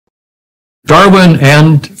Darwin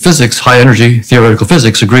and physics, high-energy theoretical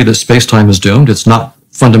physics, agree that space-time is doomed. It's not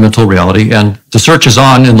fundamental reality. And the search is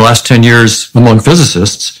on in the last 10 years among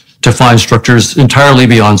physicists to find structures entirely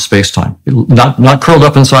beyond space-time, not curled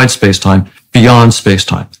up inside space-time, beyond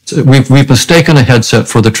space-time. So we've mistaken a headset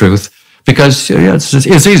for the truth because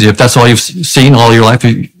it's easy. If that's all you've seen all your life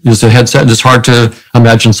is a headset, it's hard to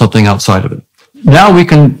imagine something outside of it. Now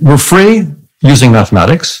we're free using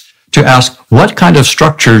mathematics to ask what kind of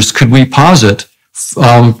structures could we posit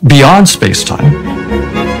beyond space-time.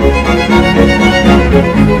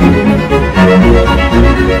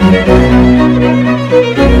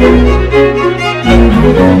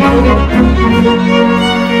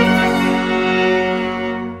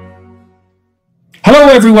 Hello,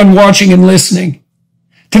 everyone watching and listening.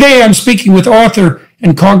 Today, I'm speaking with author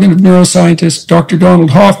and cognitive neuroscientist, Dr.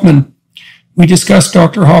 Donald Hoffman. We discuss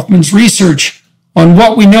Dr. Hoffman's research on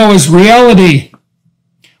what we know as reality,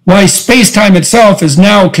 why space-time itself is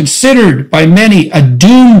now considered by many a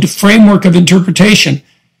doomed framework of interpretation,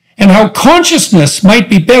 and how consciousness might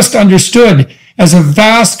be best understood as a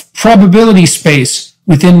vast probability space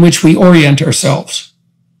within which we orient ourselves.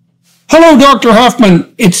 Hello, Dr.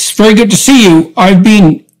 Hoffman. It's very good to see you. I've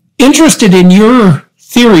been interested in your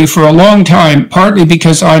theory for a long time, partly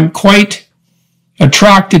because I'm quite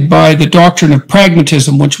attracted by the doctrine of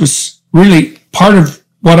pragmatism, which was really part of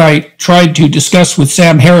what I tried to discuss with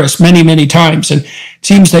Sam Harris many, many times. And it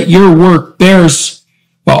seems that your work bears,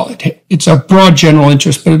 well, it's a broad general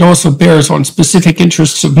interest, but it also bears on specific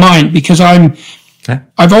interests of mine because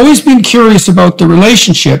I've always been curious about the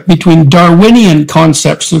relationship between Darwinian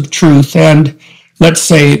concepts of truth and, let's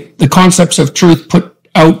say, the concepts of truth put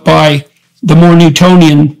out by the more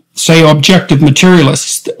Newtonian, say, objective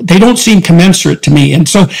materialists. They don't seem commensurate to me. And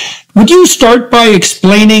so would you start by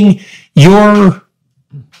explaining your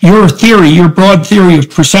theory, your broad theory of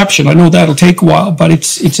perception? I know that'll take a while, but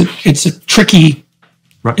it's a tricky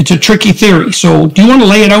theory. So do you want to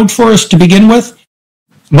lay it out for us to begin with?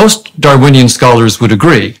 Most Darwinian scholars would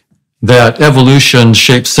agree that evolution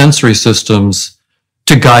shapes sensory systems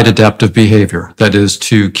to guide adaptive behavior, that is,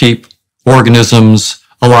 to keep organisms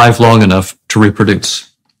alive long enough to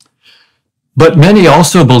reproduce. But many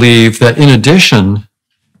also believe that in addition,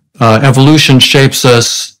 evolution shapes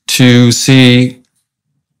us to see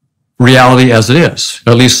reality as it is,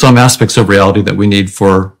 at least some aspects of reality that we need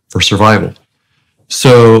for survival.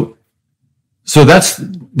 So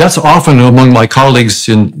that's often among my colleagues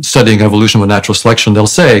in studying evolution with natural selection. They'll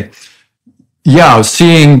say, yeah,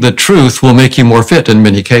 seeing the truth will make you more fit in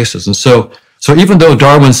many cases. And so even though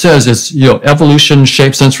Darwin says it's, evolution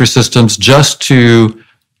shapes sensory systems just to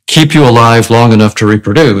keep you alive long enough to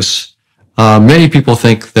reproduce, many people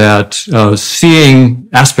think that seeing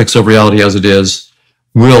aspects of reality as it is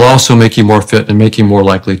will also make you more fit and make you more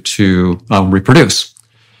likely to reproduce.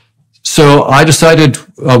 So I decided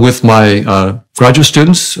with my graduate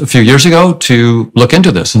students a few years ago to look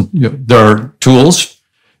into this. And there are tools.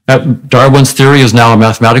 Darwin's theory is now a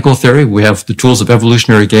mathematical theory. We have the tools of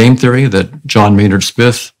evolutionary game theory that John Maynard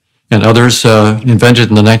Smith and others invented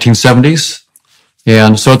in the 1970s.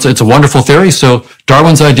 And so it's a wonderful theory. So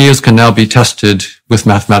Darwin's ideas can now be tested with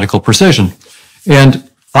mathematical precision.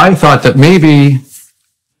 And I thought that maybe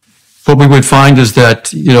what we would find is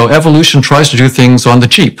that, evolution tries to do things on the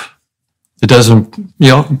cheap. It doesn't,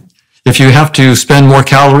 if you have to spend more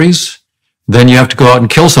calories, then you have to go out and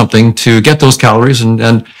kill something to get those calories.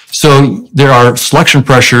 And so there are selection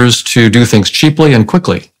pressures to do things cheaply and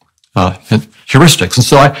quickly, and heuristics. And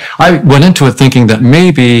so I went into it thinking that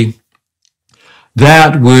maybe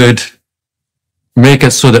that would make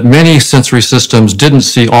it so that many sensory systems didn't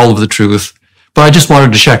see all of the truth, but I just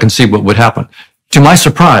wanted to check and see what would happen. To my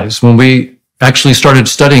surprise, when we actually started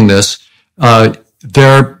studying this,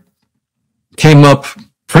 there came up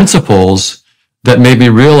principles that made me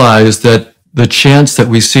realize that the chance that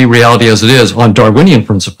we see reality as it is on Darwinian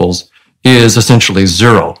principles is essentially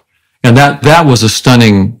zero. And that was a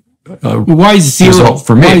stunning why zero? Result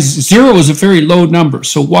for me. Why zero is a very low number,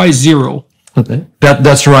 so why zero?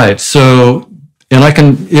 That's right. So,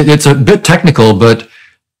 and it's a bit technical, but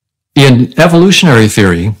in evolutionary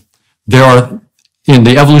theory, in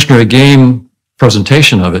the evolutionary game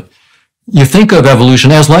presentation of it, you think of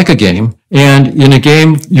evolution as like a game, and in a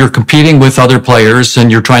game, you're competing with other players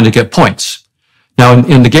and you're trying to get points. Now,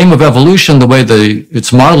 in the game of evolution, the way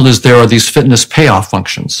it's modeled is there are these fitness payoff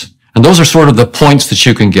functions. And those are sort of the points that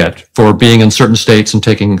you can get for being in certain states and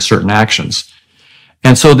taking certain actions.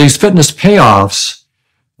 And so these fitness payoffs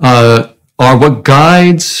are what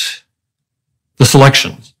guides the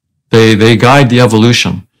selection. They guide the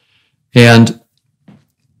evolution. And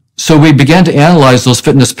so we began to analyze those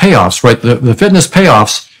fitness payoffs, right? The fitness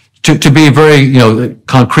payoffs, to be very,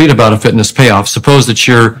 concrete about a fitness payoff. Suppose that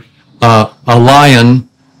you're a lion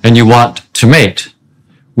and you want to mate.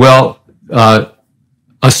 Well,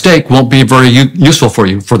 a steak won't be very useful for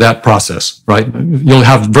you for that process, right? You'll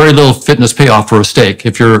have very little fitness payoff for a steak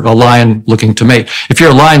if you're a lion looking to mate. If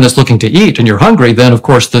you're a lion that's looking to eat and you're hungry, then of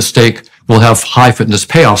course the steak will have high fitness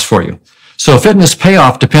payoffs for you. So fitness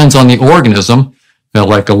payoff depends on the organism,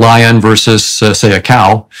 like a lion versus, say, a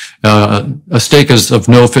cow. A steak is of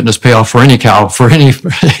no fitness payoff for any cow for any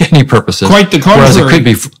purposes. Quite the contrary. Whereas it could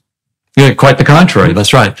be quite the contrary.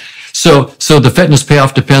 That's right. So the fitness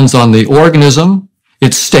payoff depends on the organism,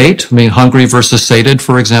 its state, I mean, hungry versus sated,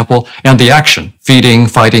 for example, and the action, feeding,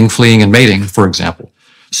 fighting, fleeing, and mating, for example.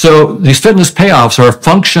 So these fitness payoffs are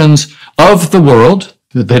functions of the world.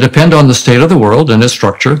 They depend on the state of the world and its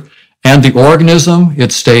structure, and the organism,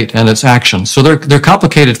 its state, and its action. So they're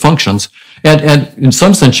complicated functions. And in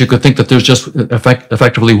some sense, you could think that there's just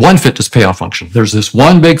effectively one fitness payoff function. There's this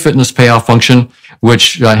one big fitness payoff function,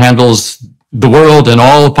 which handles the world and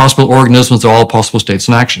all possible organisms, all possible states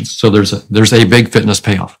and actions. So there's a big fitness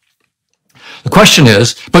payoff. The question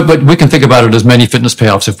is, but we can think about it as many fitness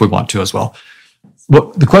payoffs if we want to as well.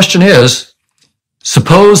 The question is,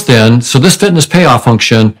 suppose then, so this fitness payoff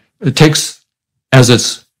function, it takes as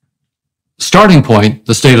its starting point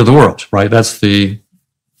the state of the world, right? That's the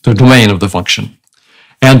domain of the function.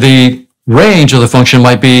 And the range of the function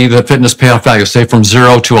might be the fitness payoff value, say from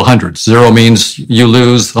 0 to 100. 0 means you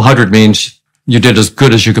lose, 100 means you did as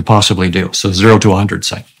good as you could possibly do. So 0 to 100,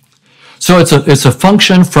 say. So it's a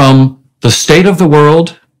function from the state of the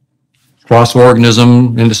world, cross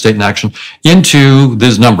organism, into state and action, into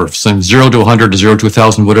this number, from 0 to 100 to 0 to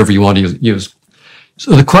 1,000, whatever you want to use.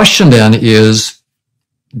 So the question then is,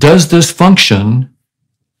 does this function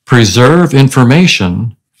preserve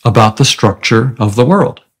information about the structure of the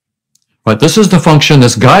world? Right? This is the function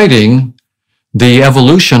that's guiding the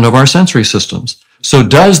evolution of our sensory systems. So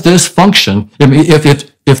does this function,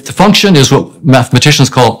 if the function is what mathematicians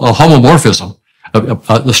call a homomorphism,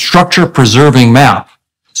 the structure preserving map.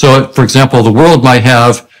 So, for example, the world might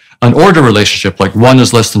have an order relationship, like 1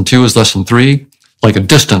 is less than 2 is less than 3, like a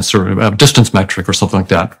distance or a distance metric or something like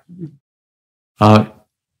that.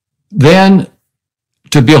 Then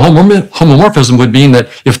to be a homomorphism would mean that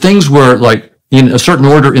if things were like in a certain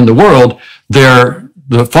order in the world, the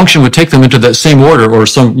function would take them into that same order or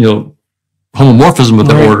some, homomorphism of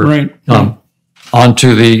that order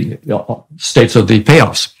onto the states of the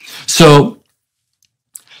payoffs. So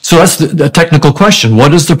that's the technical question.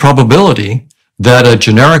 What is the probability that a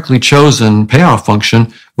generically chosen payoff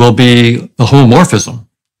function will be a homomorphism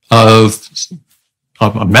of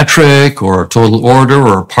a metric or a total order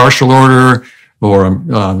or a partial order or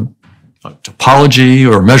a topology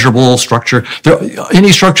or a measurable structure?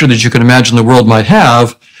 Any structure that you can imagine the world might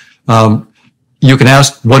have, you can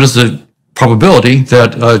ask, what is the probability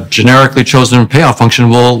that a generically chosen payoff function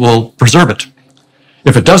will preserve it?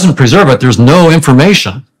 If it doesn't preserve it, there's no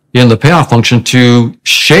information in the payoff function to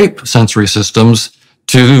shape sensory systems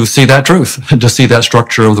to see that truth, to see that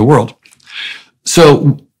structure of the world.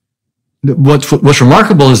 So what's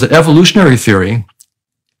remarkable is that evolutionary theory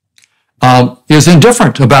is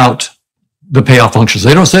indifferent about the payoff functions.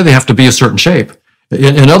 They don't say they have to be a certain shape.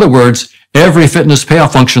 In other words, every fitness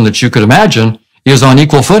payoff function that you could imagine is on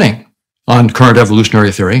equal footing on current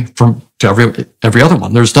evolutionary theory to every other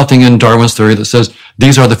one. There's nothing in Darwin's theory that says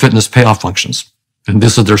these are the fitness payoff functions and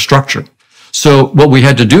this is their structure. So what we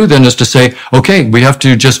had to do then is to say, okay, we have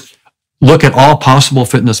to just look at all possible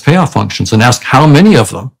fitness payoff functions and ask how many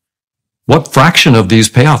of them, what fraction of these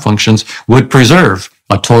payoff functions would preserve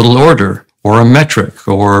a total order or a metric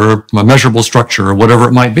or a measurable structure or whatever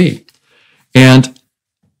it might be. And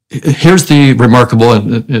here's the remarkable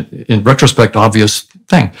and in retrospect obvious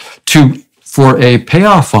thing. For a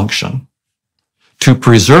payoff function to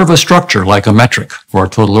preserve a structure like a metric or a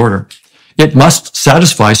total order, it must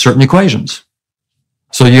satisfy certain equations.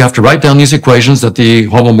 So you have to write down these equations that the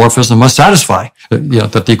homomorphism must satisfy,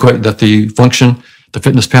 that the function, the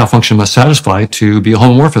fitness payoff function must satisfy to be a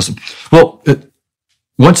homomorphism. Well,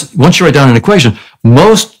 once you write down an equation,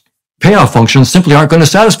 most payoff functions simply aren't going to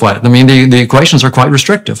satisfy it. I mean, the equations are quite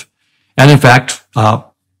restrictive. And in fact,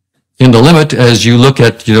 in the limit, as you look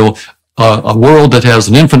at, a world that has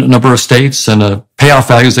an infinite number of states and payoff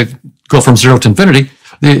values that go from 0 to infinity,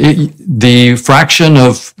 the fraction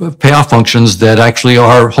of payoff functions that actually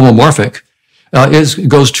are homomorphic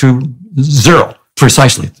goes to 0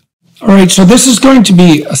 precisely. All right, so this is going to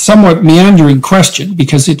be a somewhat meandering question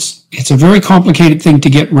because it's a very complicated thing to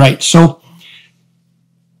get right. So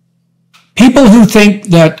People who think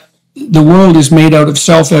that the world is made out of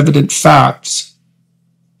self-evident facts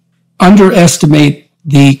underestimate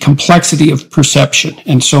the complexity of perception.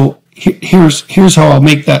 And so here's how I'll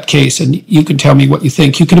make that case, and you can tell me what you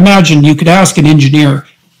think. You can imagine you could ask an engineer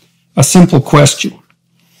a simple question.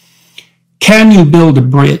 Can you build a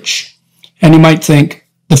bridge? And he might think,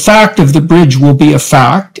 the fact of the bridge will be a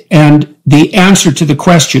fact, and the answer to the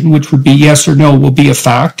question, which would be yes or no, will be a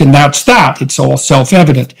fact, and that's that. It's all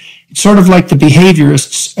self-evident. It's sort of like the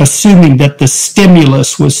behaviorists assuming that the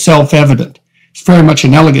stimulus was self-evident. It's very much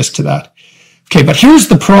analogous to that. Okay, but here's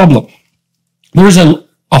the problem. There's a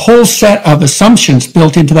whole set of assumptions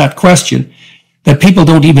built into that question that people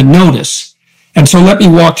don't even notice. And so let me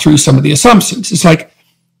walk through some of the assumptions. It's like,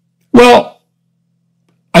 well,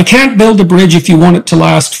 I can't build a bridge if you want it to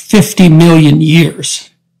last 50 million years.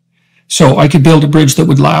 So I could build a bridge that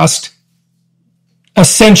would last a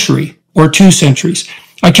century or 2 centuries.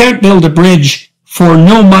 I can't build a bridge for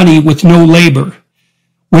no money with no labor,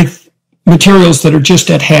 with materials that are just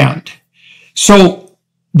at hand. So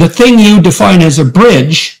the thing you define as a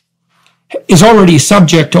bridge is already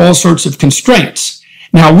subject to all sorts of constraints.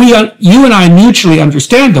 Now, you and I mutually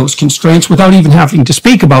understand those constraints without even having to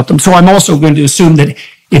speak about them. So I'm also going to assume that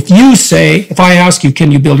if I ask you,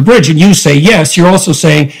 can you build a bridge, and you say yes, you're also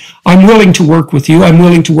saying, I'm willing to work with you. I'm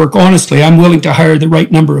willing to work honestly. I'm willing to hire the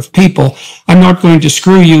right number of people. I'm not going to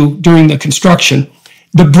screw you during the construction.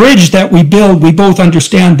 The bridge that we build, we both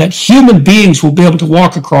understand that human beings will be able to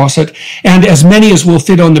walk across it, and as many as will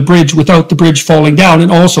fit on the bridge without the bridge falling down,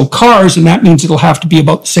 and also cars, and that means it'll have to be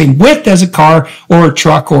about the same width as a car or a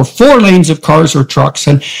truck, or 4 lanes of cars or trucks,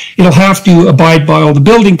 and it'll have to abide by all the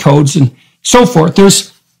building codes and so forth.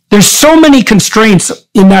 There's so many constraints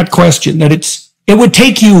in that question that it would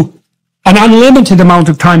take you an unlimited amount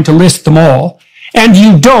of time to list them all, and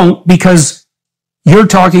you don't, because you're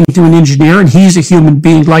talking to an engineer and he's a human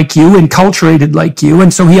being like you, enculturated like you,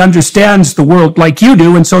 and so he understands the world like you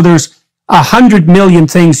do, and so there's 100 million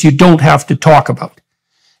things you don't have to talk about.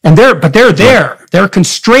 And they're there. They're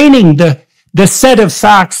constraining the set of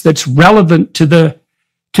facts that's relevant to the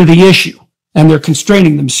issue, and they're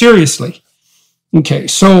constraining them seriously. Okay,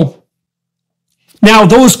 so now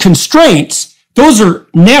those constraints, those are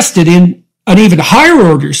nested in an even higher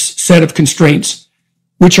order set of constraints,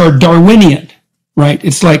 which are Darwinian, right?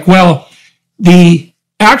 It's like, well, the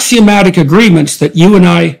axiomatic agreements that you and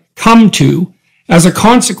I come to as a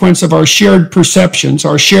consequence of our shared perceptions,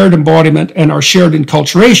 our shared embodiment, and our shared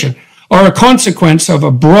enculturation are a consequence of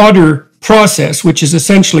a broader process, which is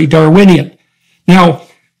essentially Darwinian. Now,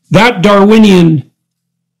 that Darwinian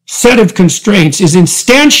set of constraints is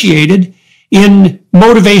instantiated in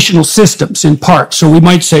motivational systems in part. So we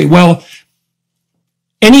might say, well,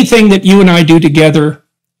 anything that you and I do together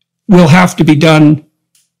will have to be done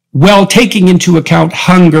well, taking into account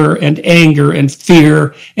hunger and anger and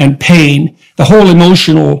fear and pain, the whole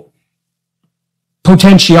emotional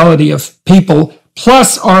potentiality of people,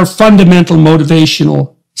 plus our fundamental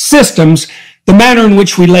motivational systems. The manner in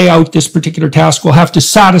which we lay out this particular task will have to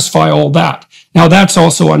satisfy all that. Now, that's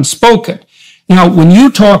also unspoken. Now, when you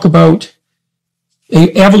talk about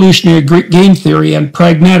evolutionary game theory and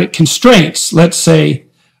pragmatic constraints, let's say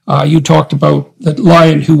you talked about the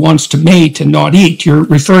lion who wants to mate and not eat. You're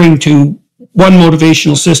referring to one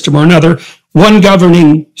motivational system or another, one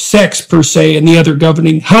governing sex per se and the other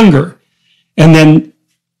governing hunger. And then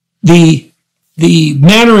the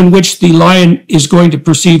manner in which the lion is going to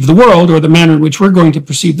perceive the world, or the manner in which we're going to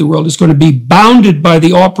perceive the world, is going to be bounded by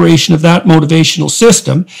the operation of that motivational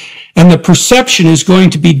system, and the perception is going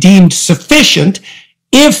to be deemed sufficient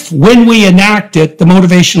if, when we enact it, the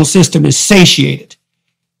motivational system is satiated.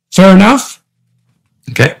 Fair enough?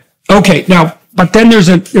 Okay, now, but then there's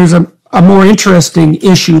a more interesting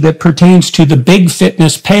issue that pertains to the big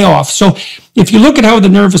fitness payoff. So if you look at how the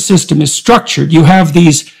nervous system is structured, you have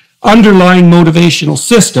these underlying motivational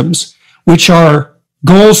systems, which are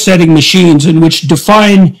goal-setting machines and which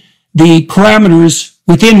define the parameters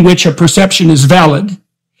within which a perception is valid.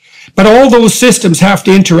 But all those systems have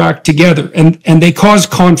to interact together, and they cause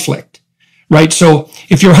conflict, right? So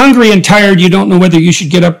if you're hungry and tired, you don't know whether you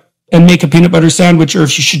should get up and make a peanut butter sandwich or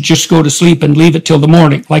if you should just go to sleep and leave it till the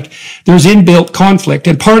morning. Like, there's inbuilt conflict.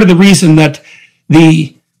 And part of the reason that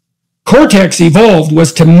the cortex evolved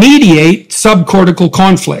was to mediate subcortical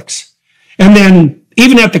conflicts. And then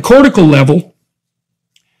even at the cortical level,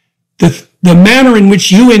 the manner in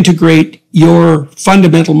which you integrate your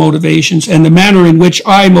fundamental motivations and the manner in which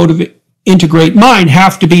I integrate mine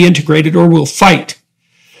have to be integrated or we'll fight.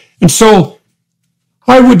 And so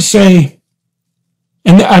I would say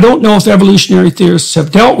and I don't know if evolutionary theorists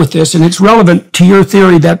have dealt with this, and it's relevant to your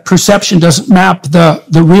theory that perception doesn't map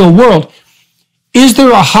the real world. Is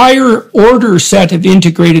there a higher order set of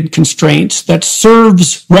integrated constraints that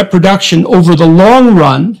serves reproduction over the long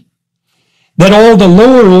run that all the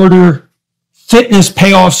lower order fitness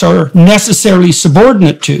payoffs are necessarily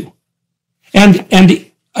subordinate to? And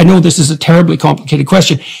I know this is a terribly complicated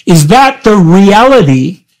question. Is that the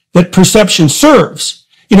reality that perception serves?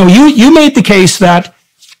 You know, you made the case that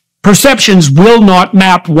perceptions will not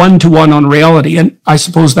map one-to-one on reality. And I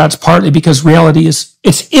suppose that's partly because reality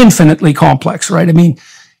it's infinitely complex, right? I mean,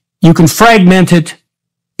 you can fragment it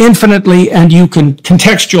infinitely and you can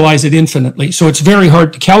contextualize it infinitely. So it's very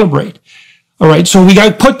hard to calibrate. All right. So we got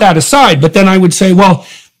to put that aside. But then I would say, well,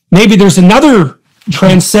 maybe there's another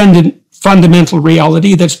transcendent fundamental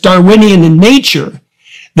reality that's Darwinian in nature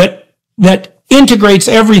that integrates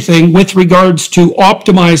everything with regards to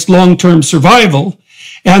optimized long-term survival,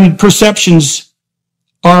 and perceptions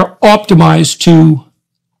are optimized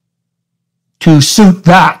to suit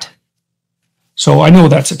that. So I know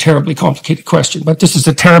that's a terribly complicated question, but this is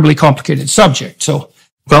a terribly complicated subject. So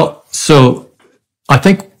I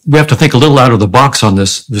think we have to think a little out of the box on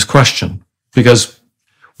this question, because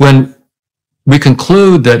when we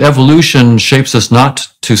conclude that evolution shapes us not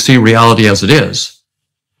to see reality as it is,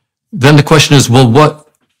 then the question is, well,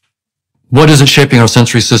 what is it shaping our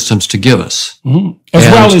sensory systems to give us? Mm-hmm. As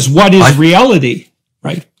well as what is reality,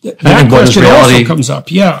 right? That question also comes up,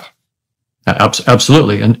 yeah.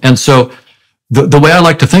 Absolutely. And so the way I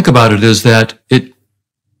like to think about it is that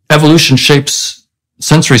evolution shapes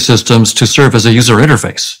sensory systems to serve as a user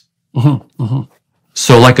interface. Mm-hmm. Mm-hmm.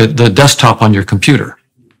 So like the desktop on your computer,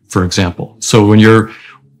 for example. So when you're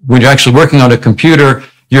actually working on a computer,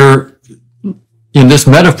 in this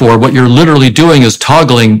metaphor, what you're literally doing is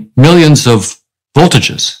toggling millions of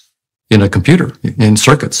voltages in a computer, in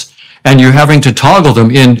circuits. And you're having to toggle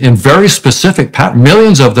them in very specific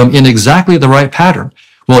millions of them in exactly the right pattern.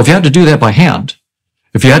 Well, if you had to do that by hand,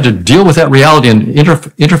 if you had to deal with that reality and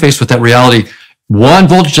interface with that reality, one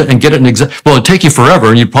voltage and get it it'd take you forever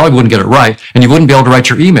and you probably wouldn't get it right, and you wouldn't be able to write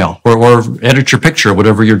your email or edit your picture,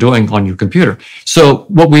 whatever you're doing on your computer. So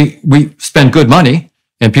what we spend good money,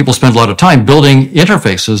 and people spend a lot of time building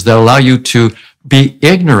interfaces that allow you to be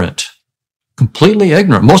ignorant, completely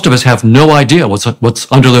ignorant. Most of us have no idea what's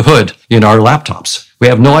under the hood in our laptops. We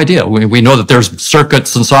have no idea. We know that there's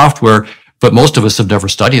circuits and software, but most of us have never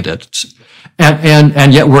studied it.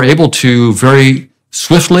 And yet we're able to very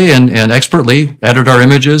swiftly and expertly edit our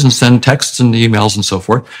images and send texts and emails and so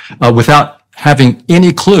forth, without having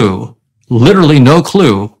any clue, literally no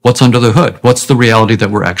clue, what's under the hood. What's the reality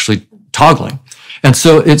that we're actually toggling? And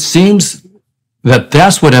so it seems that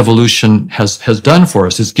that's what evolution has done for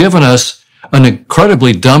us. It's given us an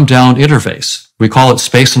incredibly dumbed down interface. We call it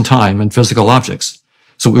space and time and physical objects.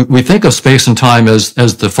 So we think of space and time as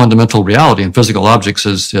the fundamental reality, and physical objects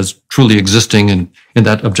as truly existing in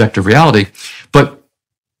that objective reality. But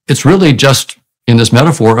it's really just, in this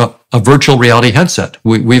metaphor, a virtual reality headset.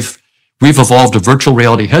 We've evolved a virtual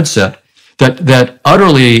reality headset that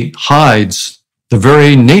utterly hides the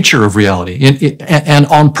very nature of reality, and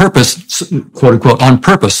on purpose, quote unquote, on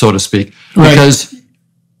purpose, so to speak, because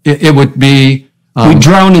it would be we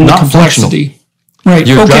drown in the complexity. Right.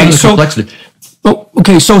 You drown in the complexity.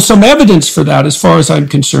 Okay, so some evidence for that, as far as I'm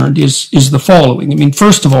concerned, is the following. I mean,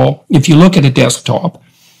 first of all, if you look at a desktop,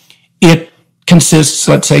 it consists,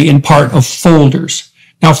 let's say, in part of folders.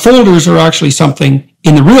 Now, folders are actually something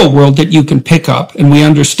in the real world that you can pick up, and we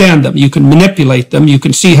understand them. You can manipulate them. You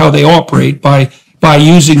can see how they operate by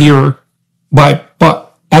using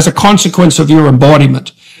as a consequence of your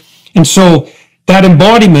embodiment. And so that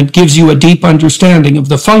embodiment gives you a deep understanding of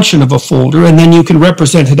the function of a folder, and then you can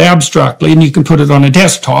represent it abstractly, and you can put it on a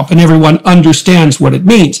desktop, and everyone understands what it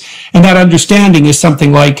means. And that understanding is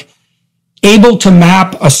something like able to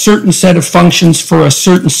map a certain set of functions for a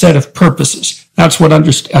certain set of purposes. That's what and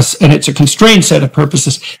it's a constrained set of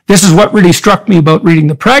purposes. This is what really struck me about reading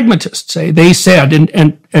the Pragmatists. They said,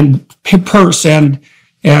 and Peirce and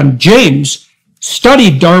James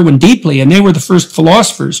studied Darwin deeply, and they were the first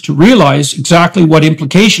philosophers to realize exactly what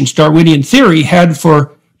implications Darwinian theory had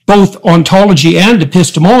for both ontology and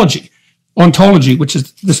epistemology. Ontology, which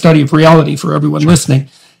is the study of reality for everyone listening.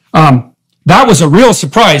 That was a real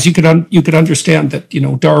surprise. You could understand that,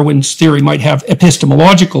 Darwin's theory might have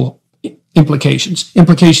epistemological implications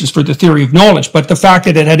for the theory of knowledge, but the fact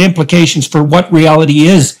that it had implications for what reality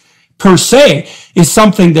is per se is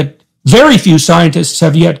something that very few scientists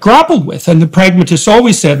have yet grappled with. And the pragmatists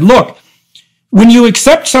always said, look, when you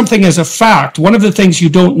accept something as a fact, one of the things you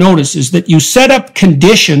don't notice is that you set up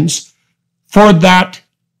conditions for that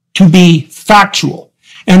to be factual.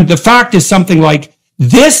 And the fact is something like,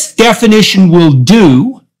 this definition will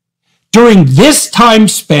do during this time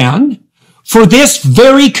span for this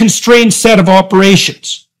very constrained set of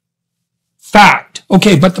operations. Fact.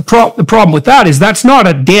 Okay, but the problem with that is that's not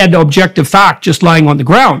a dead objective fact just lying on the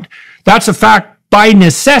ground. That's a fact by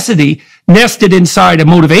necessity nested inside a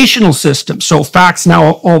motivational system. So facts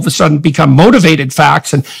now all of a sudden become motivated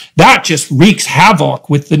facts, and that just wreaks havoc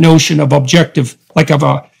with the notion of objective, like of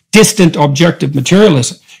a distant objective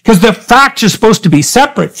materialism. Because the facts are supposed to be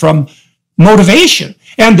separate from motivation.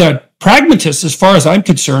 And the pragmatists, as far as I'm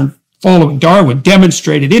concerned, following Darwin,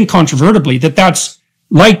 demonstrated incontrovertibly that that's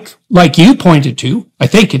like you pointed to. I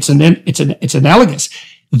think it's analogous.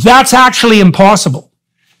 That's actually impossible.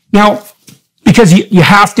 Now, because you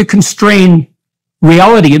have to constrain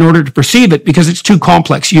reality in order to perceive it, because it's too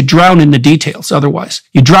complex. You drown in the details otherwise.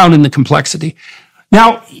 You drown in the complexity.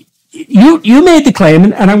 Now, you made the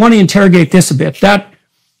claim, and I want to interrogate this a bit, that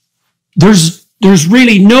there's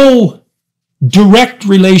really no direct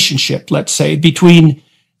relationship, let's say, between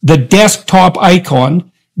the desktop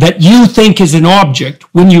icon that you think is an object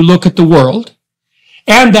when you look at the world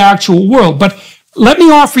and the actual world. But let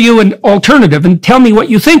me offer you an alternative and tell me what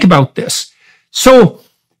you think about this. So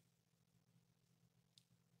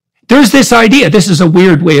there's this idea. This is a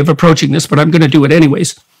weird way of approaching this, but I'm going to do it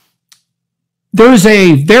anyways. There's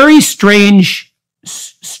a very strange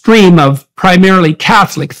stream of primarily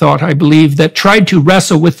Catholic thought, I believe, that tried to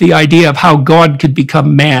wrestle with the idea of how God could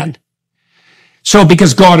become man. So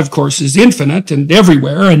because God, of course, is infinite and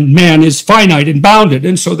everywhere, and man is finite and bounded.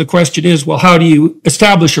 And so the question is, well, how do you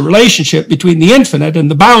establish a relationship between the infinite and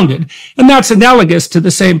the bounded? And that's analogous to the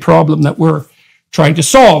same problem that we're trying to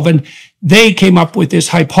solve. And they came up with this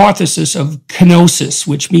hypothesis of kenosis,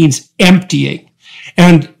 which means emptying.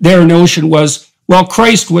 And their notion was, well,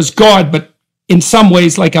 Christ was God, but in some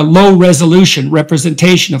ways like a low resolution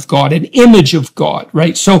representation of God, an image of God,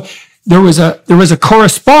 right? So there was a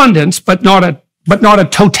correspondence, but not a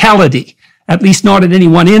totality, at least not in any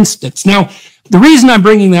one instance. Now, the reason I'm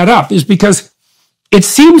bringing that up is because it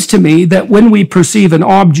seems to me that when we perceive an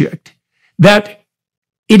object, that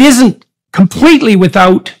it isn't completely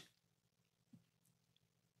without,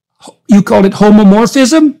 you called it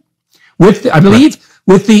homomorphism, with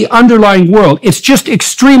the underlying world. It's just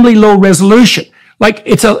extremely low resolution. Like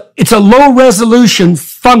it's a low resolution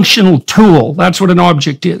functional tool. That's what an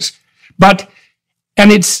object is. And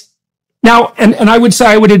I would say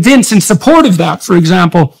I would advance in support of that. For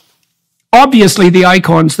example, obviously the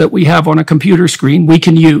icons that we have on a computer screen we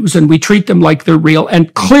can use and we treat them like they're real,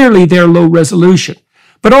 and clearly they're low resolution.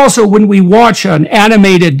 But also when we watch an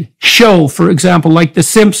animated show, for example, like The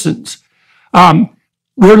Simpsons,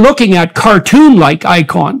 we're looking at cartoon-like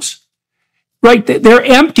icons, right? They're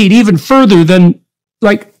emptied even further than,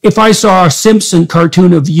 like, if I saw a Simpson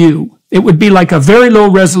cartoon of you, it would be like a very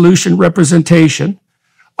low resolution representation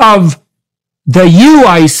of the you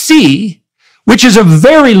I see, which is a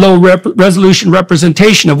very low resolution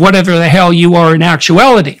representation of whatever the hell you are in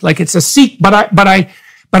actuality. Like it's but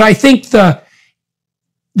I think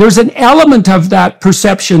there's an element of that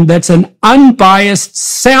perception that's an unbiased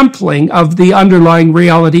sampling of the underlying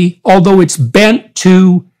reality, although it's bent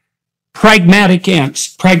to pragmatic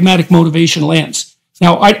ends, pragmatic motivational ends.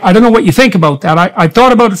 Now, I don't know what you think about that. I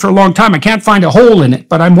thought about it for a long time. I can't find a hole in it,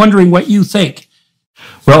 but I'm wondering what you think.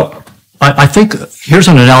 Well, I think here's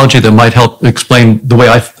an analogy that might help explain the way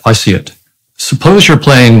I see it. Suppose you're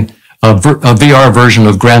playing a VR version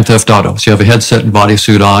of Grand Theft Auto. So you have a headset and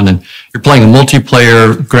bodysuit on, and you're playing a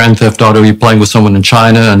multiplayer Grand Theft Auto. You're playing with someone in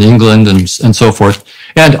China and England and so forth.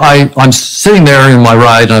 And I'm sitting there in my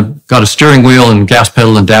ride, and I've got a steering wheel and gas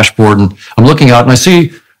pedal and dashboard, and I'm looking out, and I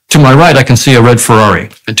see, to my right, I can see a red Ferrari.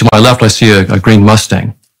 And to my left, I see a green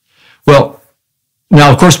Mustang. Well,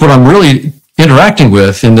 now, of course, what I'm really interacting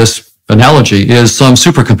with in this analogy is some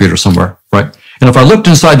supercomputer somewhere, right? And if I looked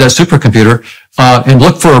inside that supercomputer and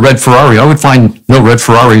looked for a red Ferrari, I would find no red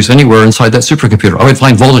Ferraris anywhere inside that supercomputer. I would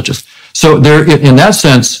find voltages. So there, in that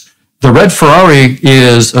sense, the red Ferrari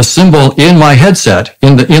is a symbol in my headset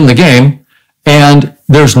in the game, and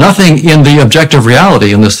there's nothing in the objective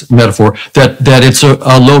reality in this metaphor that it's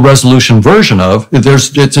a low resolution version of.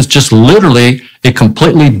 It's just literally a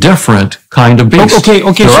completely different kind of beast. Okay.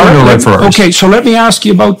 There are no red Ferraris. Okay, so let me ask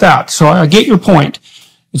you about that. So I get your point,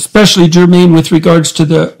 especially germane with regards to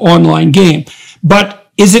the online game. But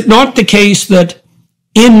is it not the case that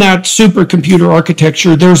in that supercomputer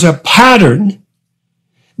architecture, there's a pattern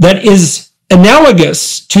that is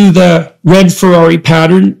analogous to the red Ferrari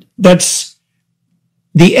pattern that's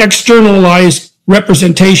the externalized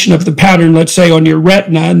representation of the pattern, let's say on your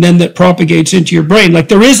retina, and then that propagates into your brain. Like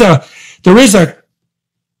there is a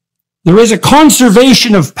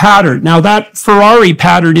conservation of pattern. Now that Ferrari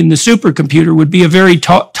pattern in the supercomputer would be a very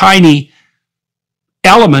tiny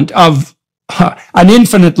element of an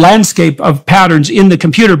infinite landscape of patterns in the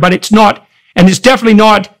computer, but it's not, and it's definitely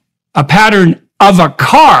not a pattern of a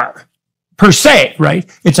car per se, right?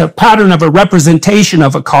 It's a pattern of a representation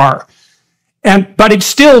of a car. But it's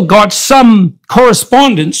still got some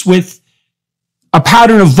correspondence with a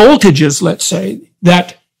pattern of voltages, let's say,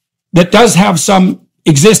 that does have some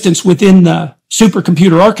existence within the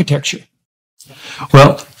supercomputer architecture.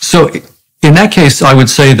 Well, so in that case, I would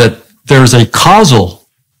say that there's a causal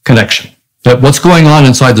connection, that what's going on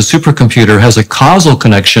inside the supercomputer has a causal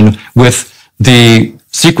connection with the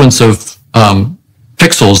sequence of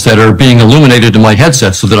pixels that are being illuminated in my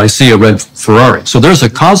headset so that I see a red Ferrari. So there's a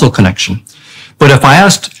causal connection. But if I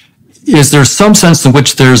asked, is there some sense in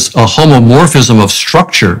which there's a homomorphism of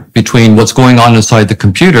structure between what's going on inside the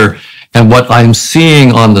computer and what I'm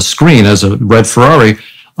seeing on the screen as a red Ferrari,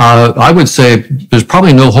 I would say there's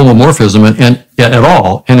probably no homomorphism at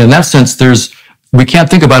all. And in that sense, we can't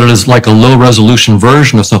think about it as like a low resolution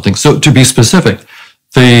version of something. So to be specific,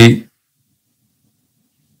 the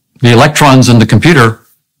electrons in the computer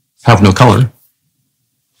have no color.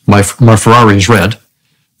 My Ferrari is red.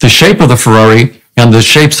 The shape of the Ferrari and the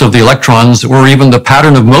shapes of the electrons, or even the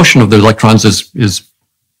pattern of motion of the electrons, is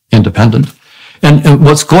independent. And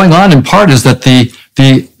what's going on in part is that the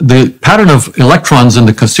pattern of electrons in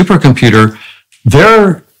the supercomputer,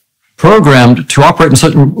 they're programmed to operate in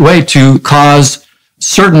such a way to cause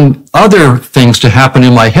certain other things to happen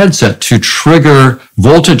in my headset, to trigger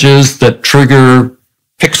voltages that trigger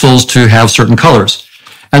pixels to have certain colors.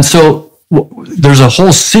 And so there's a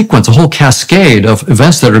whole sequence, a whole cascade of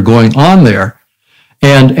events that are going on there.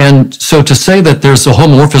 And so to say that there's a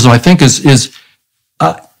homomorphism, I think is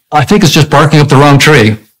just barking up the wrong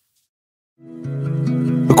tree.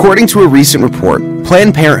 According to a recent report,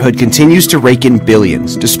 Planned Parenthood continues to rake in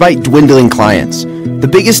billions despite dwindling clients. The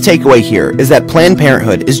biggest takeaway here is that Planned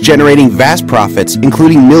Parenthood is generating vast profits,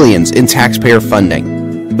 including millions in taxpayer funding.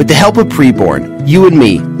 With the help of Preborn, you and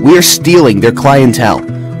me, we are stealing their clientele,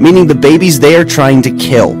 meaning the babies they are trying to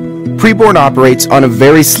kill. Preborn operates on a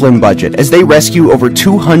very slim budget as they rescue over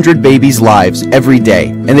 200 babies' lives every day,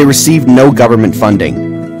 and they receive no government funding.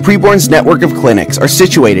 Preborn's network of clinics are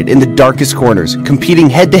situated in the darkest corners, competing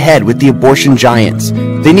head-to-head with the abortion giants.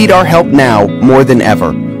 They need our help now more than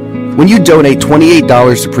ever. When you donate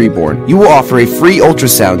 $28 to Preborn, you will offer a free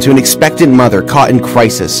ultrasound to an expectant mother caught in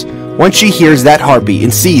crisis. Once she hears that heartbeat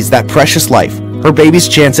and sees that precious life, her baby's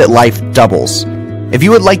chance at life doubles. If you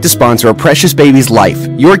would like to sponsor a precious baby's life,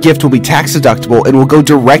 your gift will be tax deductible and will go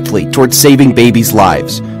directly towards saving babies'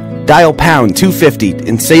 lives. Dial pound 250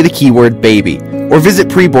 and say the keyword baby, or visit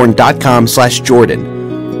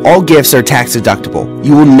preborn.com/Jordan. All gifts are tax deductible.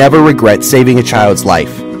 You will never regret saving a child's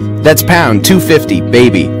life. That's pound 250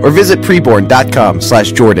 baby, or visit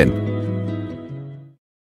preborn.com/Jordan.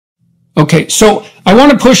 Okay, so I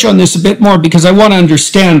want to push on this a bit more because I want to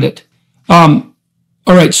understand it. All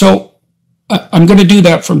right, so I'm going to do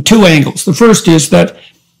that from two angles. The first is that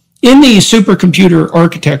in the supercomputer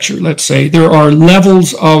architecture, let's say, there are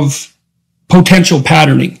levels of potential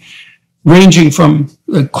patterning ranging from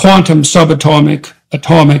the quantum, subatomic,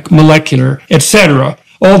 atomic, molecular, etc.,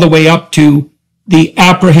 all the way up to the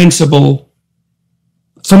apprehensible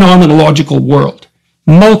phenomenological world.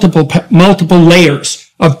 Multiple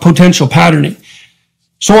layers of potential patterning.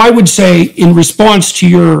 So I would say, in response to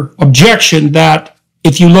your objection that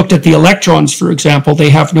if you looked at the electrons, for example,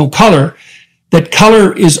 they have no color, that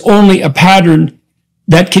color is only a pattern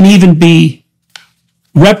that can even be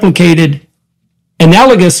replicated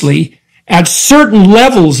analogously at certain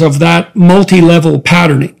levels of that multi-level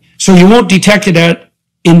patterning. So you won't detect it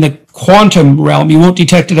in the quantum realm, you won't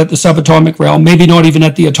detect it at the subatomic realm, maybe not even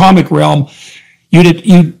at the atomic realm.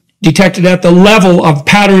 You detect it at the level of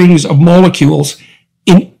patternings of molecules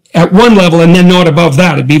at one level, and then not above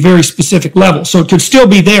that. It'd be a very specific level. So it could still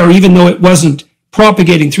be there even though it wasn't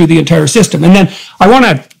propagating through the entire system. And then I want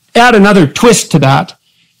to add another twist to that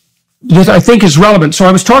I think is relevant. So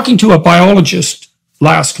I was talking to a biologist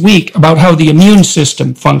last week about how the immune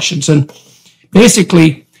system functions. And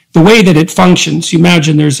basically, the way that it functions, you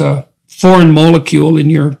imagine there's a foreign molecule in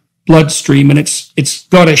your bloodstream and it's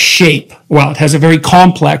got a shape. Well, it has a very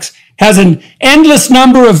complex, has an endless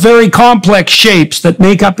number of very complex shapes that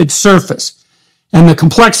make up its surface. And the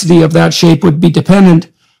complexity of that shape would be dependent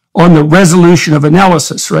on the resolution of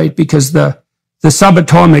analysis, right? Because the the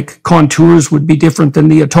subatomic contours would be different than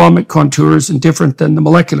the atomic contours and different than the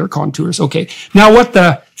molecular contours. Okay. Now what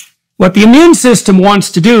the immune system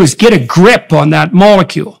wants to do is get a grip on that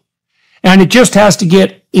molecule. And it just has to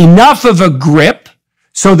get enough of a grip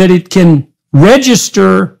so that it can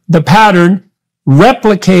register the pattern,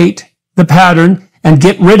 replicate the pattern, and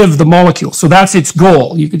get rid of the molecule. So that's its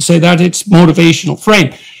goal. You could say that its motivational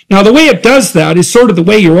frame. Now, the way it does that is sort of the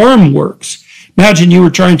way your arm works. Imagine you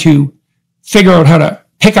were trying to figure out how to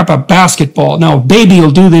pick up a basketball. Now, a baby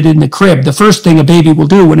will do that in the crib. The first thing a baby will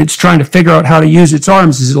do when it's trying to figure out how to use its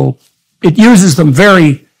arms is it uses them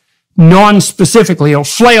very non-specifically. It'll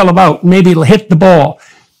flail about. Maybe it'll hit the ball.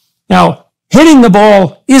 Now, hitting the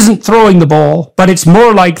ball isn't throwing the ball, but it's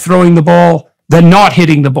more like throwing the ball than not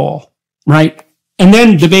hitting the ball, right? And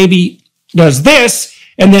then the baby does this,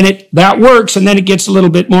 and then that works, and then it gets a little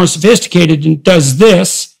bit more sophisticated and does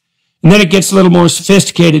this, and then it gets a little more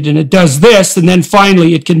sophisticated and it does this, and then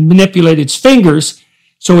finally it can manipulate its fingers,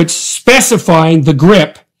 so it's specifying the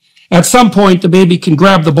grip. At some point, the baby can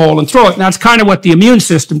grab the ball and throw it, and that's kind of what the immune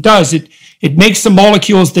system does. It makes some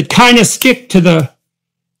molecules that kind of stick to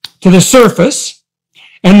the surface,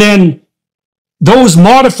 and then those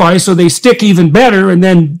modify so they stick even better, and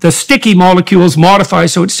then the sticky molecules modify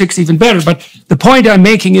so it sticks even better. But the point I'm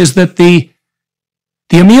making is that the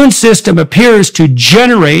immune system appears to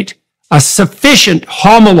generate a sufficient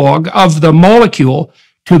homologue of the molecule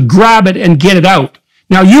to grab it and get it out.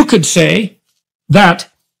 Now, you could say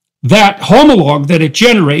that homologue that it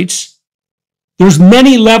generates, there's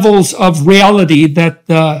many levels of reality that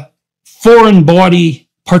the foreign body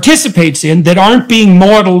participates in that aren't being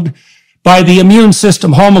modeled by the immune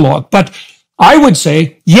system homologue. But I would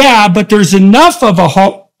say, yeah, but there's enough of a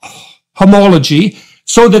homology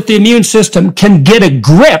so that the immune system can get a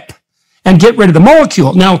grip and get rid of the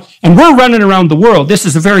molecule. Now, and we're running around the world. This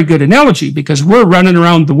is a very good analogy because we're running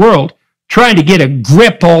around the world trying to get a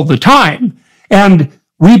grip all the time. And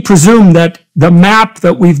we presume that the map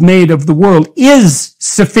that we've made of the world is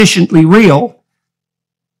sufficiently real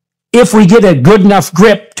if we get a good enough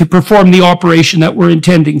grip to perform the operation that we're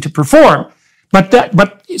intending to perform. But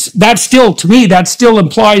that still, to me, that still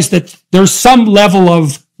implies that there's some level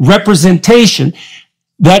of representation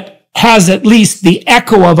that has at least the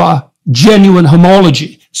echo of a genuine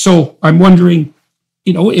homology. So I'm wondering,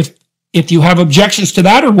 if you have objections to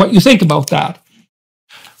that or what you think about that.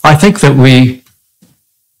 I think that we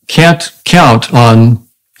can't count on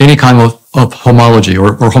any kind of homology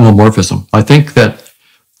or homomorphism. I think that,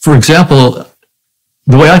 for example,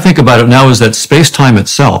 the way I think about it now is that space-time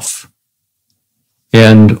itself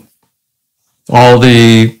and all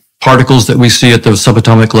the particles that we see at the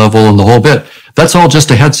subatomic level and the whole bit, that's all just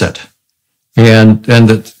a headset. And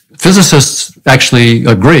the physicists actually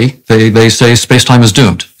agree. They say space-time is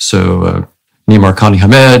doomed. So Nima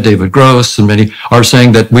Hamed, David Gross, and many are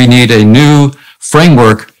saying that we need a new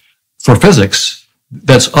framework for physics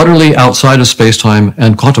that's utterly outside of space-time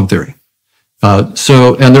and quantum theory.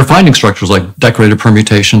 And they're finding structures like decorated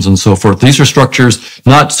permutations and so forth. These are structures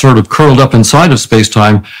not sort of curled up inside of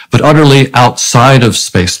space-time, but utterly outside of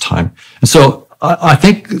space-time. And so I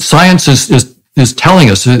think science is telling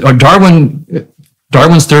us,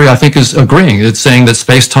 Darwin's theory, I think, is agreeing. It's saying that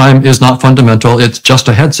space-time is not fundamental. It's just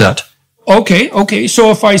a headset. Okay.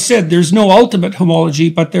 So if I said there's no ultimate homology,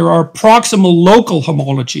 but there are proximal local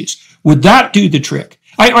homologies, would that do the trick?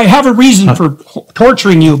 I have a reason for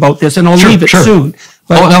torturing you about this, and I'll leave it soon.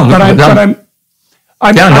 Because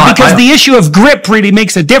the issue of grip really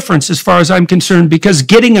makes a difference as far as I'm concerned, because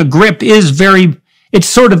getting a grip is it's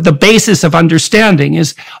sort of the basis of understanding.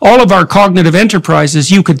 Is all of our cognitive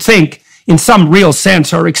enterprises, you could think, in some real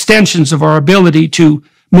sense, are extensions of our ability to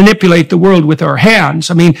manipulate the world with our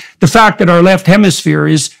hands. I mean, the fact that our left hemisphere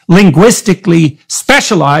is linguistically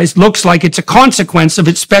specialized looks like it's a consequence of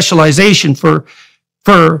its specialization for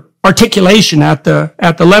articulation at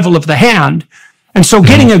the level of the hand. And so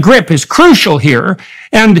getting a grip is crucial here.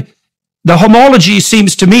 And the homology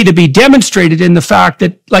seems to me to be demonstrated in the fact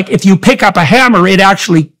that, like, if you pick up a hammer, it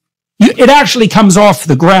actually comes off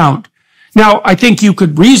the ground. Now, I think you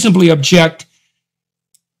could reasonably object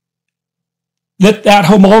that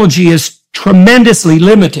homology is tremendously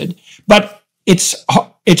limited, but it's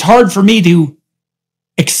hard for me to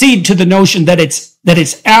accede to the notion that it's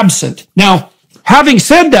absent. Now, having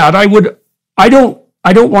said that, I don't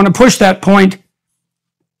want to push that point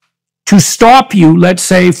to stop you, let's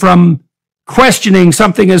say, from questioning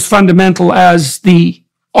something as fundamental as the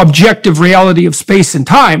objective reality of space and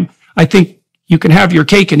time. I think you can have your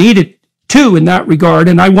cake and eat it too in that regard,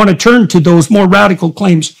 and I want to turn to those more radical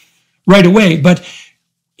claims right away. But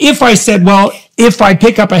if I said, well, if I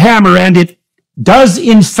pick up a hammer and it does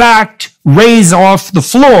in fact raise off the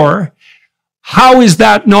floor, how is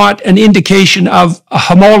that not an indication of a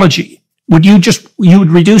homology? You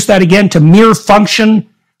would reduce that again to mere function?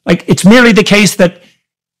 Like it's merely the case that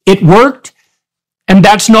it worked, and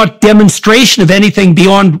that's not demonstration of anything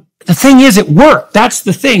beyond, the thing is it worked. That's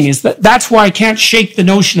the thing, is that's why I can't shake the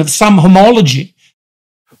notion of some homology.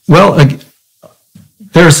 Well,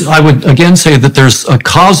 I would again say that there's a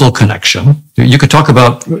causal connection. You could talk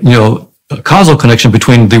about, a causal connection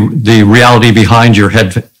between the reality behind your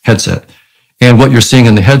headset and what you're seeing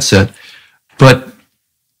in the headset. But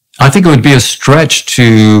I think it would be a stretch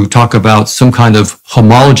to talk about some kind of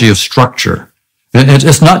homology of structure.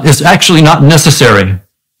 It's actually not necessary,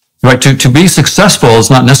 right? To be successful is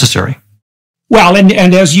not necessary. Well,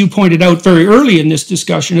 and as you pointed out very early in this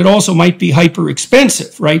discussion, it also might be hyper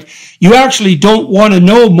expensive, right? You actually don't want to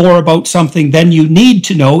know more about something than you need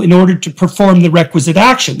to know in order to perform the requisite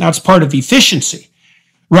action. That's part of efficiency,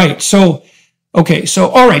 right? So, okay, so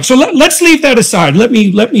all right, so let's leave that aside. Let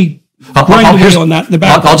me grind away on that in the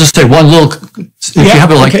back. I'll just say one little. If you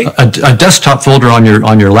have a desktop folder on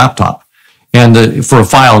your laptop, and for a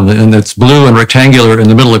file, and it's blue and rectangular in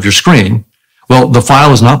the middle of your screen, well, the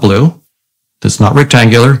file is not blue. It's not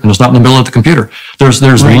rectangular, and it's not in the middle of the computer. There's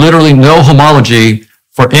right. Literally no homology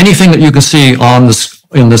for anything that you can see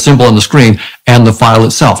in the symbol on the screen and the file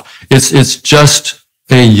itself. It's just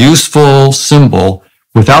a useful symbol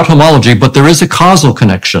without homology, but there is a causal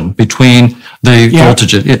connection between the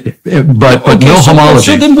voltage, but no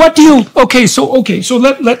homology. So then what do you? So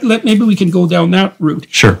let maybe we can go down that route.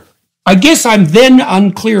 Sure. I guess I'm then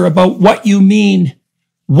unclear about what you mean.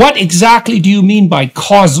 What exactly do you mean by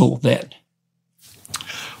causal then?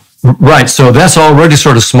 Right, so that's already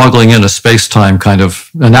sort of smuggling in a space-time kind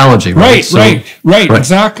of analogy, right? Right.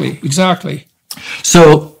 Exactly.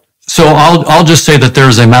 So I'll just say that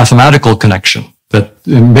there's a mathematical connection, that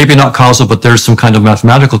maybe not causal, but there's some kind of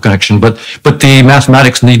mathematical connection. But the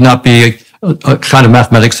mathematics need not be a kind of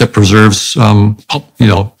mathematics that preserves,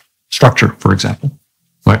 structure, for example.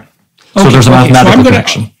 Right. So there's a mathematical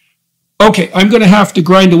connection. Okay, I'm going to have to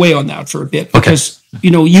grind away on that for a bit because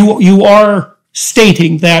you are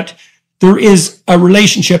stating that there is a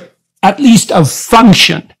relationship, at least of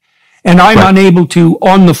function, and I'm unable to,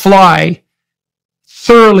 on the fly,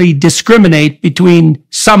 thoroughly discriminate between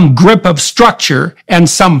some grip of structure and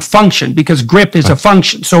some function, because grip is a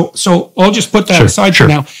function. So I'll just put that aside for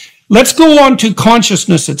now. Let's go on to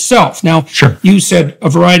consciousness itself. Now, you said a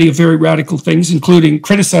variety of very radical things, including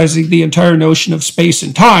criticizing the entire notion of space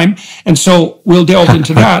and time, and so we'll delve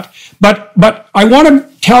into that. But I want to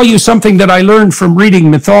tell you something that I learned from reading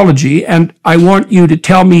mythology, and I want you to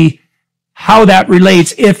tell me how that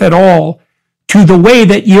relates, if at all, to the way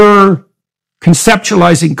that you're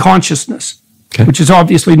conceptualizing consciousness, which is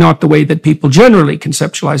obviously not the way that people generally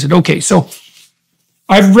conceptualize it. Okay, so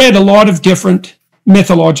I've read a lot of different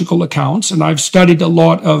mythological accounts, and I've studied a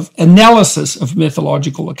lot of analysis of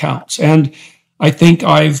mythological accounts, and I think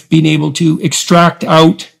I've been able to extract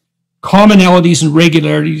out commonalities and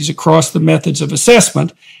regularities across the methods of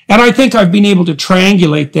assessment, and I think I've been able to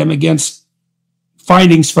triangulate them against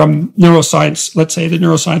findings from neuroscience, let's say the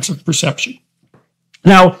neuroscience of perception.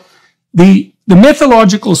 Now, the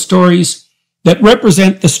mythological stories that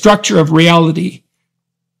represent the structure of reality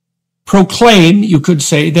proclaim, you could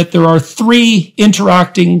say, that there are three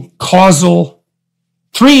interacting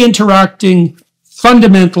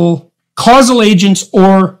fundamental causal agents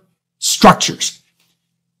or structures.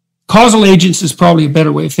 Causal agents is probably a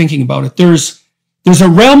better way of thinking about it. There's a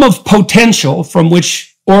realm of potential from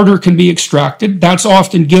which order can be extracted. That's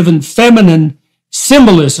often given feminine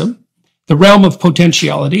symbolism, the realm of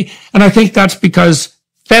potentiality. And I think that's because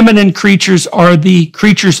feminine creatures are the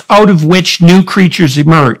creatures out of which new creatures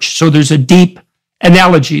emerge. So there's a deep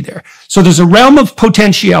analogy there. So there's a realm of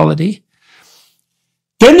potentiality.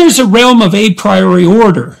 Then there's a realm of a priori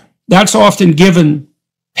order. That's often given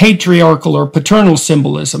patriarchal or paternal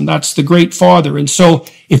symbolism. That's the great father. And so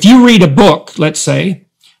if you read a book, let's say,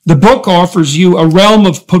 the book offers you a realm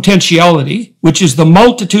of potentiality, which is the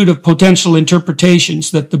multitude of potential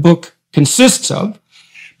interpretations that the book consists of.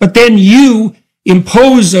 But then you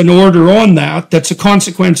impose an order on that that's a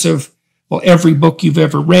consequence of, well, every book you've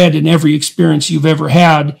ever read and every experience you've ever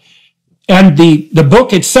had. And the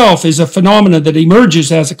book itself is a phenomenon that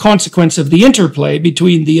emerges as a consequence of the interplay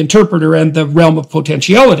between the interpreter and the realm of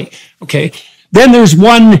potentiality. Okay. Then there's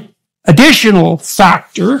one additional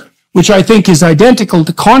factor, which I think is identical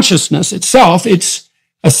to consciousness itself. It's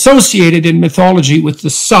associated in mythology with the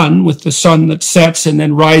sun that sets and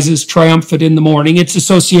then rises triumphant in the morning. It's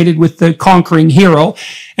associated with the conquering hero.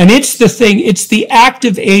 And it's the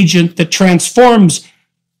active agent that transforms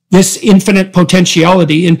this infinite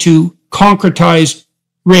potentiality into concretized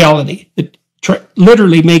reality. It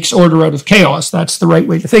literally makes order out of chaos. That's the right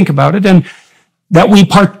way to think about it. And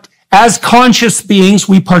that as conscious beings,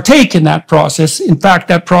 we partake in that process. In fact,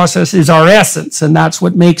 that process is our essence, and that's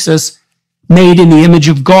what makes us made in the image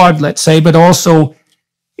of God, let's say, but also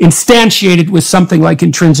instantiated with something like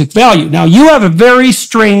intrinsic value. Now, you have a very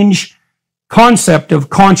strange concept of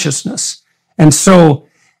consciousness. And so,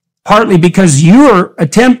 partly because you're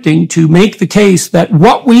attempting to make the case that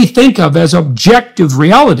what we think of as objective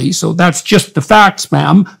reality, so that's just the facts,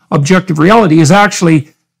 ma'am, objective reality is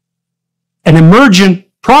actually an emergent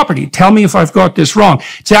property. Tell me if I've got this wrong.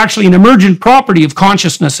 It's actually an emergent property of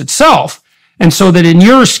consciousness itself. And so that in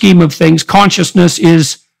your scheme of things, consciousness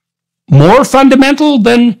is more fundamental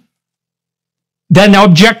than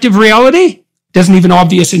objective reality. It isn't even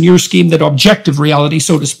obvious in your scheme that objective reality,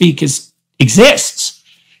 so to speak, exists.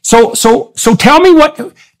 So tell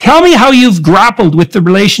me how you've grappled with the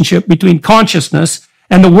relationship between consciousness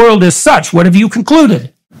and the world as such. What have you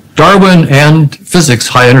concluded? Darwin and physics,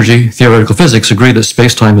 high energy theoretical physics, agree that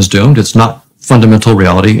space-time is doomed. It's not fundamental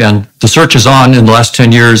reality. And the search is on in the last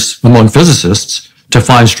 10 years among physicists to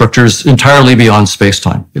find structures entirely beyond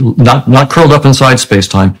space-time, not curled up inside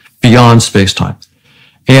space-time, beyond space-time.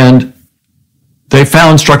 And they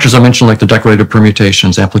found structures I mentioned, like the decorated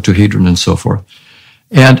permutations, amplituhedron, and so forth.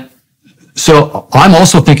 And so I'm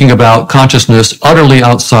also thinking about consciousness utterly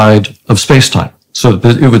outside of space-time. So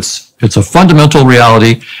it's a fundamental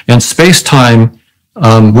reality, and space-time,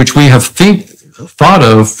 which we have thought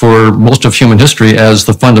of for most of human history as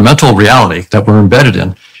the fundamental reality that we're embedded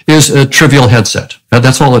in, is a trivial headset.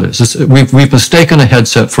 That's all it is. We've mistaken a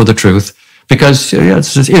headset for the truth because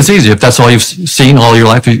it's easy. If that's all you've seen all your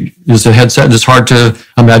life is a headset, it's hard to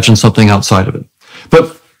imagine something outside of it.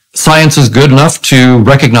 But science is good enough to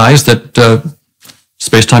recognize that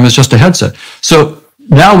space-time is just a headset. So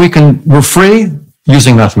now we're free,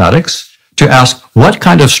 using mathematics, to ask what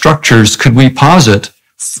kind of structures could we posit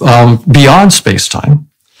beyond space-time.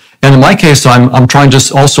 And in my case, I'm trying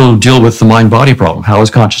to also deal with the mind-body problem. How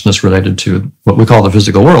is consciousness related to what we call the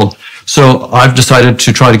physical world? So I've decided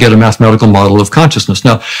to try to get a mathematical model of consciousness.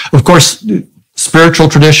 Now, of course, spiritual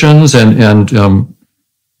traditions and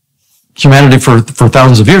humanity for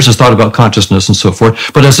thousands of years has thought about consciousness and so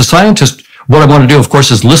forth. But as a scientist, what I want to do, of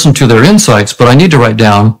course, is listen to their insights, but I need to write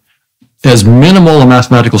down as minimal a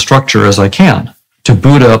mathematical structure as I can to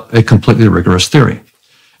boot up a completely rigorous theory.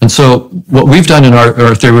 And so what we've done in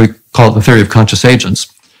our theory, we call it the theory of conscious agents,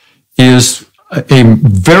 is a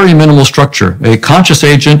very minimal structure. A conscious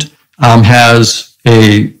agent has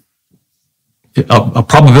a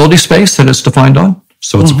probability space that it's defined on.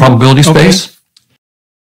 So it's a probability space.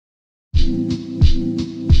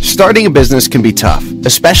 Starting a business can be tough,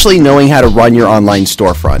 especially knowing how to run your online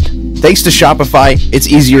storefront. Thanks to Shopify, it's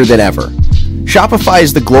easier than ever. Shopify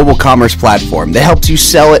is the global commerce platform that helps you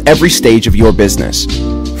sell at every stage of your business.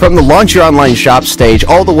 From the launch your online shop stage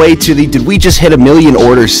all the way to the did we just hit 1 million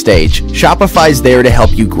orders stage, Shopify's there to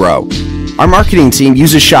help you grow. Our marketing team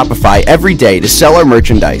uses Shopify every day to sell our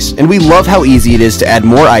merchandise, and we love how easy it is to add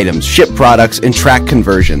more items, ship products, and track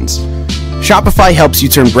conversions. Shopify helps you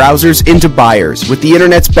turn browsers into buyers with the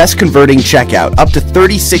internet's best converting checkout, up to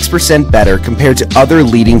 36% better compared to other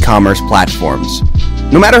leading commerce platforms.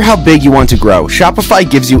 No matter how big you want to grow, Shopify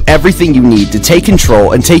gives you everything you need to take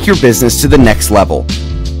control and take your business to the next level.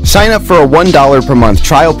 Sign up for a $1 per month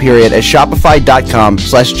trial period at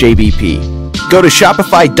shopify.com/JBP. Go to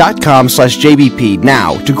shopify.com/JBP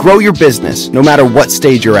now to grow your business no matter what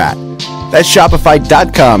stage you're at. That's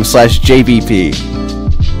shopify.com/JBP.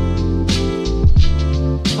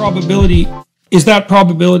 Is that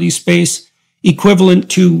probability space equivalent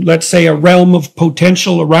to, let's say, a realm of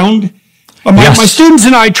potential around? Yes. My students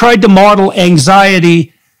and I tried to model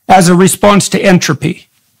anxiety as a response to entropy.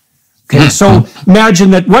 Okay, so imagine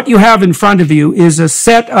that what you have in front of you is a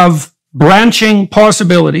set of branching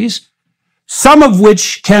possibilities, some of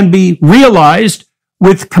which can be realized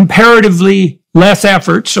with comparatively less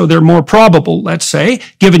effort, so they're more probable, let's say,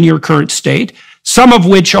 given your current state, some of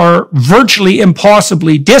which are virtually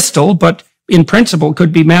impossibly distal, but in principle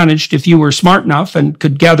could be managed if you were smart enough and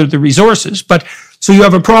could gather the resources. But so you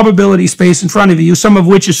have a probability space in front of you, some of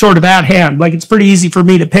which is sort of at hand. Like it's pretty easy for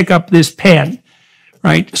me to pick up this pen,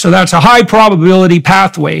 right? So that's a high probability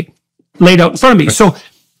pathway laid out in front of me. So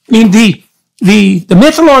I mean, the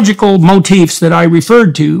mythological motifs that I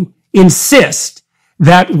referred to insist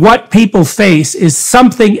that what people face is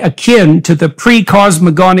something akin to the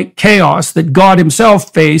pre-cosmogonic chaos that God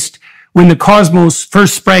himself faced when the cosmos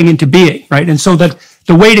first sprang into being, right? And so that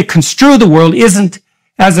the way to construe the world isn't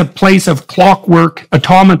as a place of clockwork,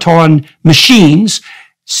 automaton machines,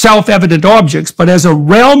 self-evident objects, but as a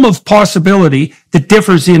realm of possibility that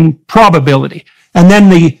differs in probability. And then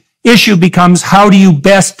the issue becomes, how do you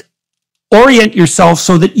best orient yourself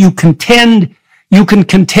so that you can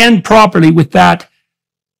contend properly with that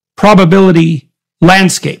probability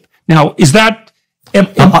landscape? Now,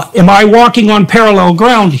 am I walking on parallel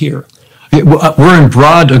ground here? We're in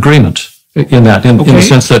broad agreement in that, in the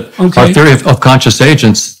sense that our theory of conscious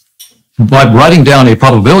agents, by writing down a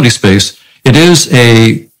probability space, it is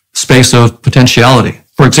a space of potentiality.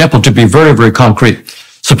 For example, to be very, very concrete,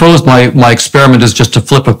 suppose my experiment is just to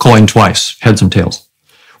flip a coin twice, heads and tails.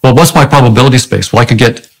 Well, what's my probability space? Well, I could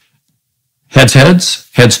get heads, heads,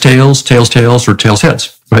 heads, tails, tails, tails, or tails,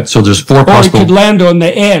 heads, right? So there's four possible. Or it could land on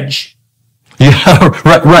the edge. Yeah,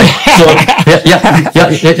 right. So,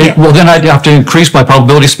 well, then I'd have to increase my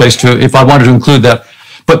probability space if I wanted to include that.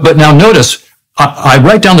 But now notice, I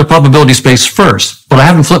write down the probability space first, but I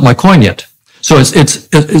haven't flipped my coin yet. So it's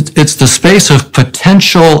the space of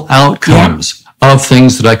potential outcomes of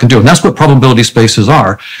things that I can do, and that's what probability spaces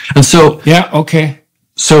are. And so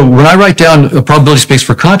So when I write down a probability space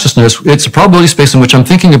for consciousness, it's a probability space in which I'm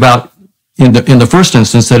thinking about, in the first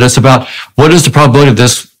instance, that it's about what is the probability of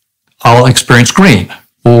this. I'll experience green,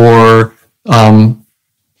 or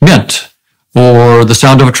mint, or the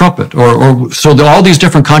sound of a trumpet, or so all these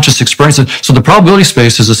different conscious experiences. So the probability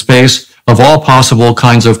space is a space of all possible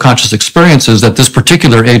kinds of conscious experiences that this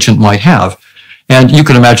particular agent might have. And you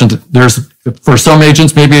can imagine that for some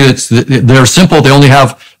agents, maybe they're simple. They only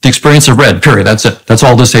have the experience of red, period. That's it. That's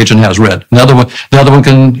all this agent has, red. The other one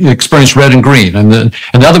can experience red and green. And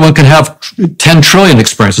the other one can have 10 trillion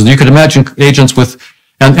experiences. You could imagine agents with,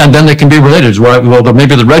 and then they can be related. Well,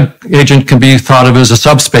 maybe the red agent can be thought of as a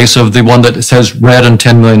subspace of the one that says red and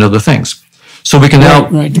 10 million other things. So we can now...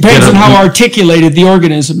 Right. Depends on how articulated the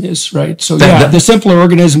organism is, right? So the simpler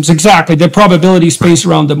organisms, exactly, the probability space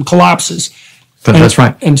around them collapses. That's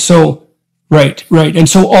right. And so, right. And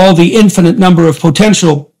so all the infinite number of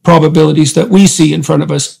potential probabilities that we see in front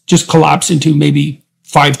of us just collapse into maybe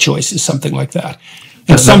 5 choices, something like that.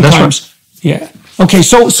 And sometimes, Okay,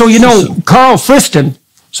 so Carl Friston,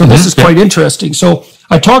 so this is quite interesting. So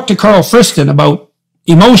I talked to Carl Friston about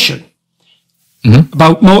emotion,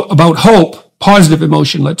 about hope, positive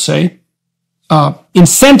emotion, let's say,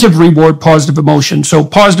 incentive reward, positive emotion. So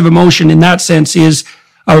positive emotion in that sense is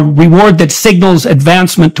a reward that signals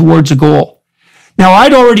advancement towards a goal. Now,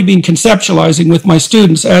 I'd already been conceptualizing with my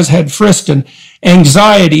students, as had Friston,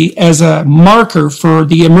 anxiety as a marker for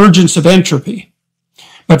the emergence of entropy.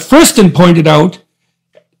 But Friston pointed out,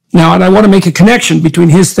 now, and I want to make a connection between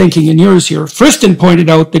his thinking and yours here. Friston pointed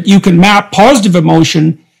out that you can map positive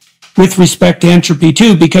emotion with respect to entropy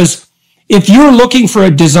too, because if you're looking for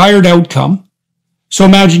a desired outcome, so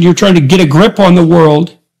imagine you're trying to get a grip on the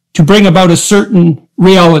world to bring about a certain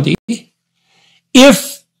reality.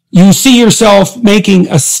 If you see yourself making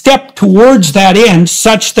a step towards that end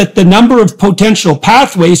such that the number of potential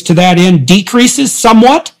pathways to that end decreases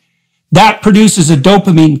somewhat, that produces a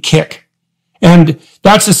dopamine kick. And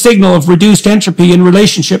that's a signal of reduced entropy in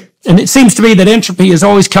relationship. And it seems to me that entropy is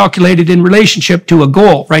always calculated in relationship to a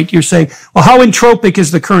goal, right? You're saying, well, how entropic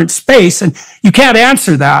is the current space? And you can't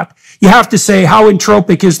answer that. You have to say, how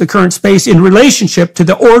entropic is the current space in relationship to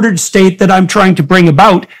the ordered state that I'm trying to bring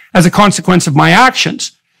about as a consequence of my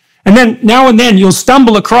actions? And then now and then you'll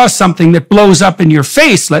stumble across something that blows up in your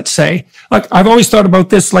face, let's say. Like, I've always thought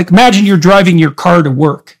about this, like imagine you're driving your car to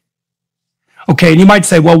work. Okay, and you might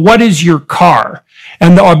say, well, what is your car?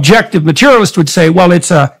 And the objective materialist would say, well,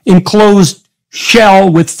 it's a enclosed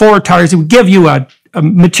shell with 4 tires. It would give you a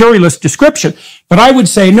materialist description. But I would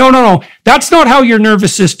say, no, that's not how your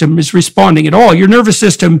nervous system is responding at all. Your nervous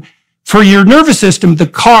system, the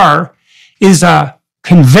car is a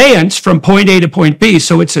conveyance from point A to point B.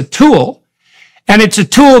 So it's a tool. And it's a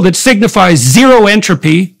tool that signifies zero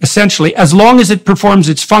entropy, essentially, as long as it performs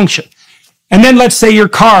its function. And then let's say your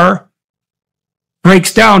car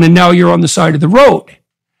breaks down and now you're on the side of the road.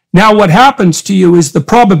 Now what happens to you is the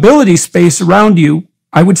probability space around you,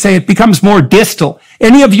 I would say it becomes more distal.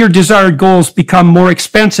 Any of your desired goals become more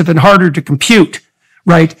expensive and harder to compute,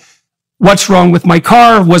 right? What's wrong with my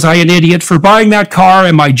car? Was I an idiot for buying that car?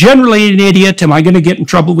 Am I generally an idiot? Am I going to get in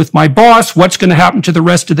trouble with my boss? What's going to happen to the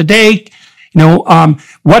rest of the day?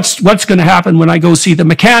 What's going to happen when I go see the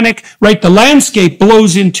mechanic, right? The landscape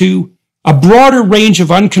blows into a broader range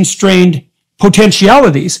of unconstrained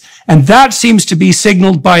potentialities. And that seems to be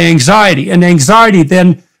signaled by anxiety. And anxiety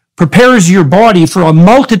then prepares your body for a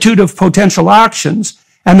multitude of potential actions.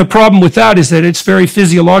 And the problem with that is that it's very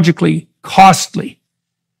physiologically costly,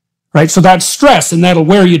 right? So that's stress, and that'll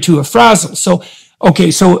wear you to a frazzle. So,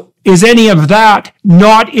 okay, so is any of that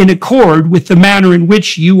not in accord with the manner in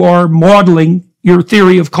which you are modeling your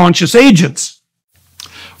theory of conscious agents?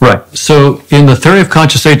 Right. So in the theory of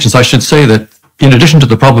conscious agents, I should say that in addition to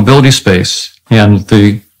the probability space and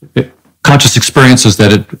the conscious experiences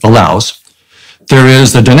that it allows, there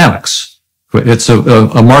is the dynamics. It's a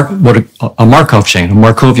Markov chain, a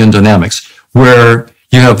Markovian dynamics, where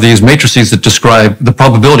you have these matrices that describe the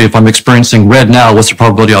probability. If I'm experiencing red now, what's the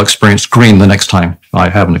probability I'll experience green the next time I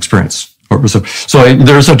have an experience? So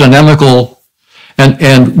there's a dynamical,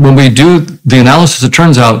 and when we do the analysis, it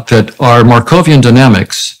turns out that our Markovian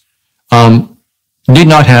dynamics need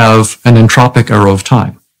not have an entropic arrow of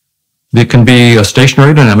time. It can be a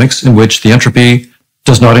stationary dynamics in which the entropy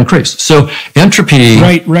does not increase. So entropy,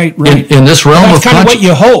 right. In this realm that's of kind of what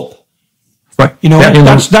you hope. Right. You know,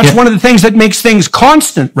 that's one of the things that makes things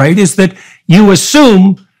constant, right? Is that you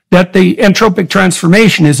assume that the entropic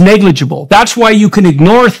transformation is negligible. That's why you can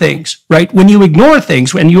ignore things, right? When you ignore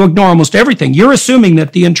things, when you ignore almost everything, you're assuming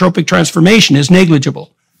that the entropic transformation is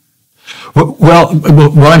negligible. Well,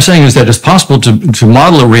 what I'm saying is that it's possible to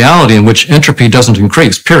model a reality in which entropy doesn't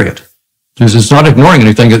increase, period. It's not ignoring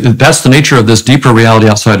anything. That's the nature of this deeper reality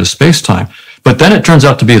outside of space-time. But then it turns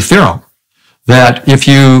out to be a theorem that if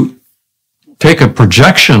you take a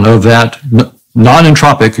projection of that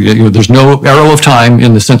non-entropic, there's no arrow of time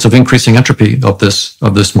in the sense of increasing entropy of this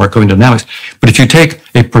Markovian dynamics. But if you take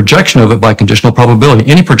a projection of it by conditional probability,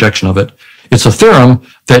 any projection of it, it's a theorem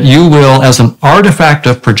that you will, as an artifact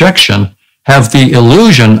of projection, have the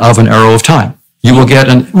illusion of an arrow of time. You will get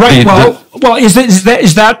an right. Well, is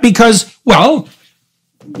that because, well,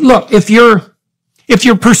 look, if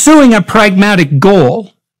you're pursuing a pragmatic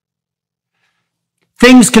goal,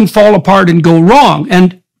 things can fall apart and go wrong,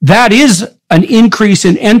 and that is an increase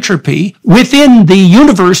in entropy within the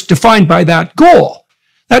universe defined by that goal.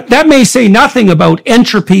 That may say nothing about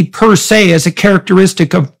entropy per se as a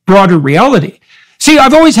characteristic of broader reality. See,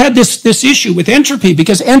 I've always had this issue with entropy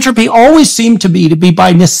because entropy always seemed to be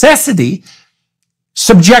by necessity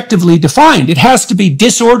subjectively defined. It has to be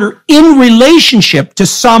disorder in relationship to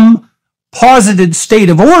some posited state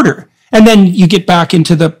of order. And then you get back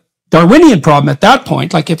into the Darwinian problem at that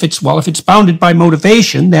point. Like if it's bounded by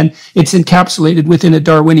motivation, then it's encapsulated within a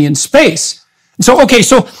Darwinian space. So, okay,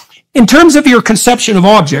 so in terms of your conception of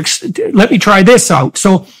objects, let me try this out.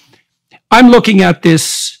 So I'm looking at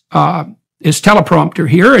this teleprompter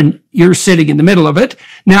here, and you're sitting in the middle of it.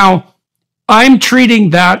 Now, I'm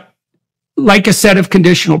treating that like a set of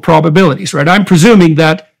conditional probabilities, right? I'm presuming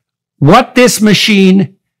that what this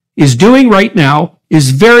machine is doing right now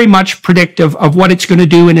is very much predictive of what it's going to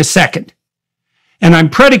do in a second. And I'm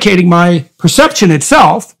predicating my perception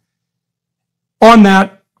itself on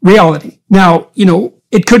that reality. Now,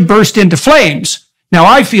 it could burst into flames. Now,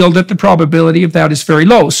 I feel that the probability of that is very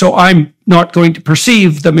low, so I'm not going to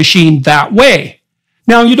perceive the machine that way.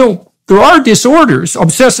 Now, there are disorders,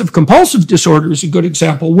 obsessive compulsive disorder is a good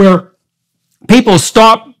example, where people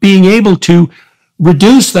stop being able to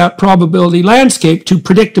reduce that probability landscape to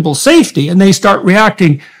predictable safety, and they start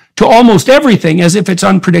reacting to almost everything as if it's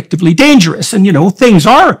unpredictably dangerous. And, things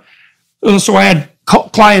are. So I had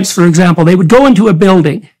clients, for example, they would go into a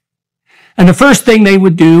building, and the first thing they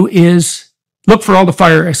would do is look for all the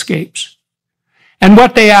fire escapes. And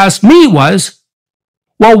what they asked me was,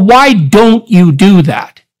 well, why don't you do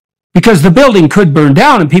that? Because the building could burn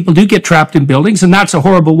down, and people do get trapped in buildings, and that's a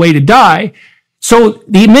horrible way to die. So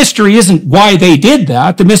the mystery isn't why they did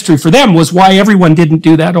that. The mystery for them was why everyone didn't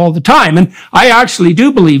do that all the time. And I actually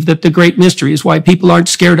do believe that the great mystery is why people aren't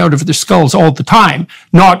scared out of their skulls all the time,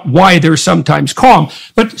 not why they're sometimes calm.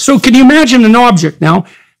 But so can you imagine an object now?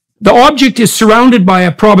 The object is surrounded by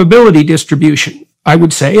a probability distribution, I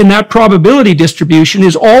would say, and that probability distribution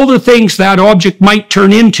is all the things that object might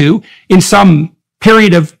turn into in some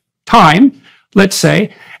period of time, let's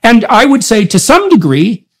say. And I would say to some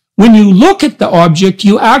degree, when you look at the object,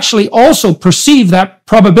 you actually also perceive that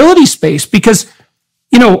probability space because,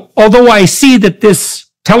 although I see that this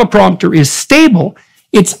teleprompter is stable,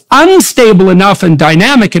 it's unstable enough and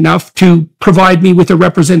dynamic enough to provide me with a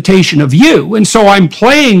representation of you. And so I'm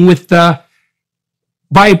playing with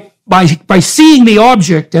by seeing the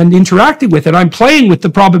object and interacting with it, I'm playing with the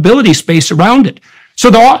probability space around it. So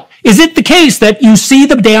is it the case that you see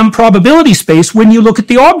the damn probability space when you look at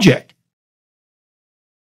the object?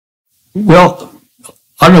 Well,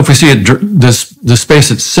 I don't know if we see it, the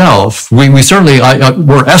space itself. We certainly,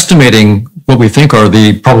 we're estimating what we think are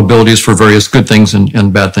the probabilities for various good things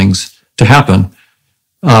and bad things to happen.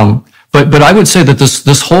 But I would say that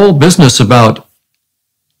this whole business about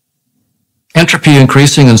entropy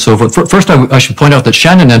increasing and so forth. First, I should point out that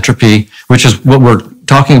Shannon entropy, which is what we're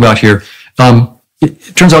talking about here,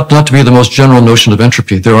 it turns out not to be the most general notion of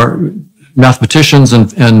entropy. There are mathematicians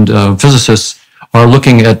and physicists are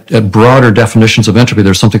looking at broader definitions of entropy.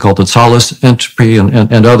 There's something called the Thales entropy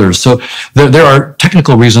and others. So there are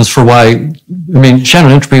technical reasons for why, I mean,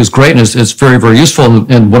 Shannon entropy is great and it's very, very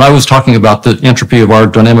useful. And when I was talking about the entropy of our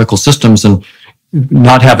dynamical systems and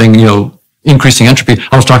not having, increasing entropy,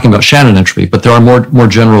 I was talking about Shannon entropy, but there are more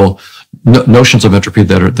general notions of entropy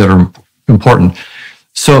that are important.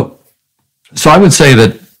 So I would say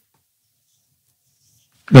that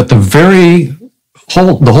the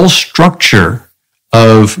whole structure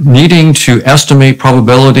of needing to estimate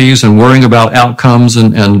probabilities and worrying about outcomes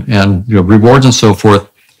and rewards and so forth,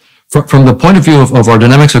 from the point of view of our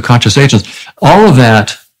dynamics of conscious agents, all of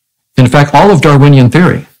that, in fact, all of Darwinian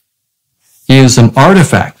theory is an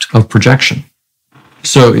artifact of projection.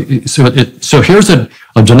 So here's a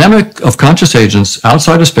dynamic of conscious agents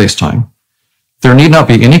outside of space-time. There need not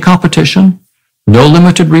be any competition, no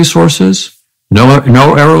limited resources,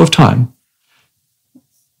 no arrow of time.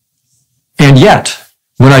 And yet,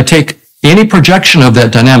 when I take any projection of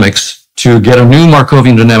that dynamics to get a new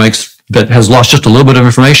Markovian dynamics that has lost just a little bit of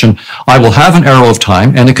information, I will have an arrow of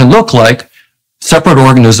time, and it can look like separate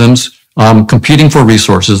organisms competing for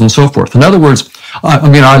resources and so forth. In other words,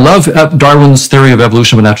 I love Darwin's theory of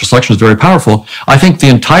evolution of natural selection. It's very powerful. I think the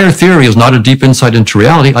entire theory is not a deep insight into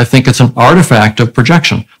reality. I think it's an artifact of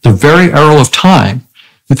projection. The very arrow of time,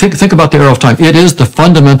 think about the arrow of time. It is the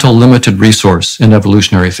fundamental limited resource in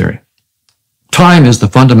evolutionary theory. Time is the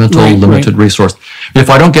fundamental limited resource. If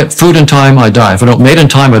I don't get food in time, I die. If I don't mate in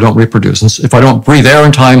time, I don't reproduce. And if I don't breathe air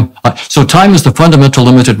in time, so time is the fundamental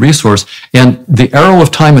limited resource. And the arrow of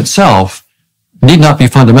time itself need not be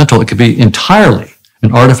fundamental. It could be entirely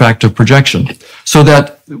an artifact of projection. So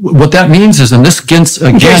that what that means is, and this gets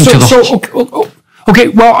again to the... Okay,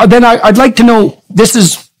 well, then I'd like to know, this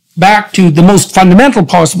is back to the most fundamental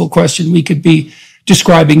possible question we could be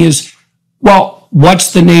describing is, well,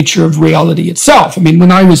 what's the nature of reality itself? I mean,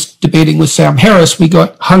 when I was debating with Sam Harris, we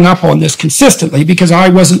got hung up on this consistently because I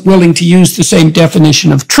wasn't willing to use the same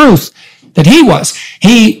definition of truth that he was.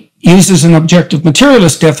 He uses an objective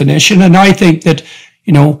materialist definition, and I think that,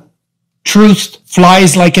 truth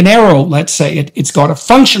flies like an arrow, let's say. It's got a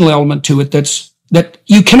functional element to it that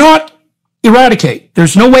you cannot eradicate.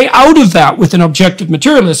 There's no way out of that with an objective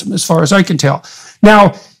materialism, as far as I can tell.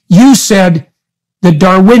 Now, you said the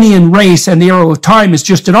Darwinian race and the arrow of time is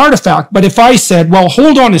just an artifact. But if I said, well,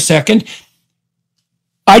 hold on a second,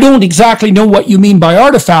 I don't exactly know what you mean by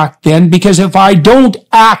artifact then, because if I don't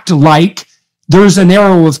act like there's an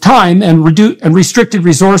arrow of time and restricted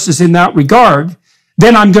resources in that regard,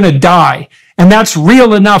 then I'm going to die. And that's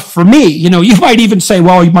real enough for me. You might even say,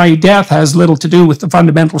 well, my death has little to do with the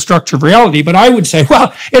fundamental structure of reality. But I would say,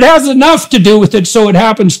 well, it has enough to do with it, so it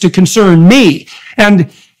happens to concern me.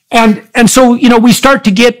 And so, we start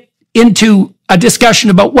to get into a discussion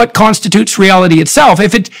about what constitutes reality itself.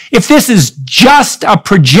 If this is just a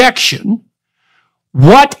projection,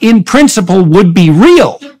 what in principle would be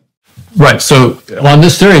real? Right. So on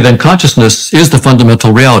this theory, then consciousness is the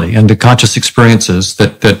fundamental reality, and the conscious experiences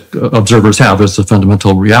that observers have is the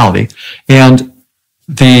fundamental reality. And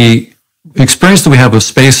the experience that we have of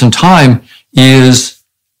space and time is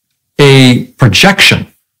a projection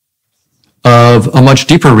of a much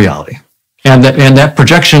deeper reality. And that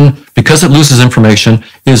projection, because it loses information,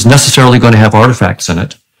 is necessarily going to have artifacts in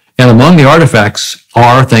it. And among the artifacts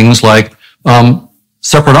are things like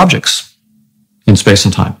separate objects in space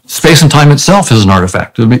and time. Space and time itself is an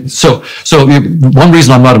artifact. So one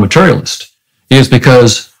reason I'm not a materialist is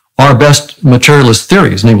because our best materialist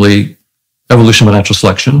theories, namely evolution by natural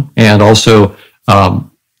selection and also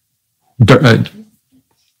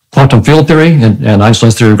quantum field theory and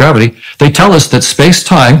Einstein's theory of gravity, they tell us that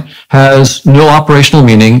space-time has no operational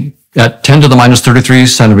meaning at 10 to the minus 33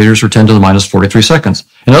 centimeters or 10 to the minus 43 seconds.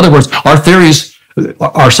 In other words, our theories,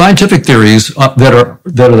 our scientific theories that are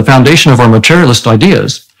the foundation of our materialist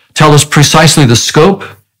ideas, tell us precisely the scope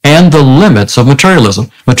and the limits of materialism.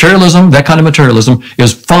 Materialism, that kind of materialism,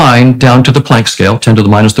 is fine down to the Planck scale, 10 to the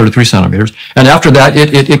minus 33 centimeters, and after that,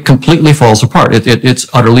 it completely falls apart.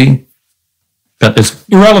 It's utterly... It's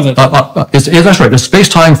irrelevant. That's right. A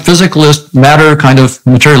space-time physicalist matter kind of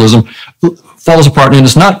materialism falls apart, and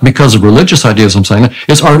it's not because of religious ideas I'm saying that.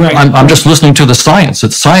 It's I'm just listening to the science.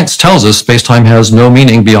 That science tells us space-time has no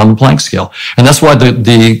meaning beyond the Planck scale. And that's why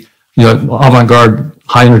the avant-garde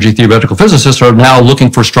high-energy theoretical physicists are now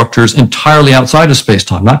looking for structures entirely outside of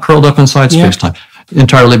space-time, not curled up inside space-time,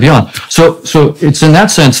 entirely beyond. So it's in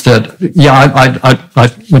that sense that,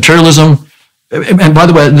 materialism, and by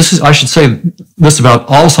the way, I should say this about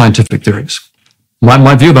all scientific theories.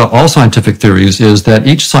 My view about all scientific theories is that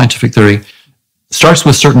each scientific theory starts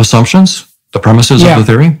with certain assumptions, the premises of the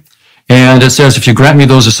theory, and it says, if you grant me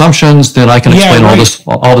those assumptions, then I can explain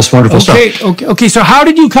all this wonderful stuff. Okay. So how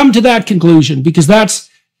did you come to that conclusion? Because this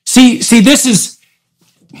is.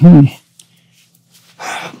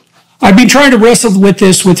 I've been trying to wrestle with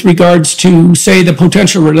this with regards to, say, the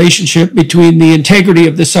potential relationship between the integrity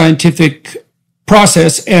of the scientific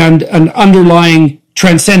process and an underlying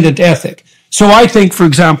transcendent ethic. So I think, for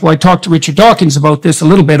example, I talked to Richard Dawkins about this a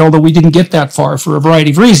little bit, although we didn't get that far for a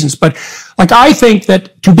variety of reasons. But I think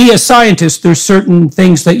that to be a scientist, there's certain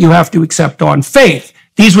things that you have to accept on faith.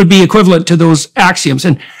 These would be equivalent to those axioms.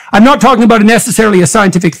 And I'm not talking about necessarily a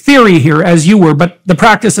scientific theory here, as you were, but the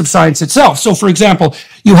practice of science itself. So, for example,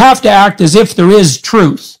 you have to act as if there is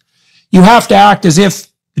truth. You have to act as if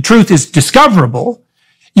the truth is discoverable.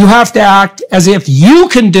 You have to act as if you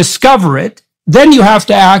can discover it. Then you have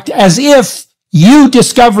to act as if you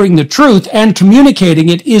discovering the truth and communicating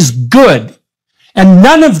it is good. And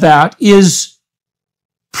none of that is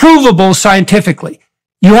provable scientifically.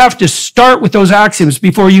 You have to start with those axioms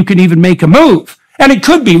before you can even make a move. And it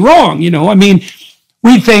could be wrong,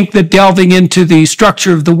 we think that delving into the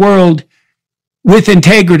structure of the world with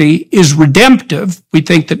integrity is redemptive. We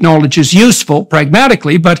think that knowledge is useful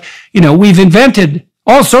pragmatically, but, we've invented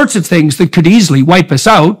all sorts of things that could easily wipe us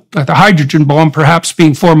out, like the hydrogen bomb perhaps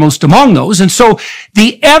being foremost among those. And so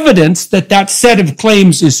the evidence that that set of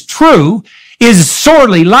claims is true is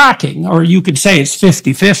sorely lacking, or you could say it's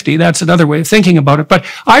 50-50. That's another way of thinking about it. But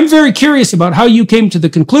I'm very curious about how you came to the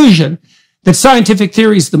conclusion that scientific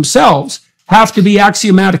theories themselves have to be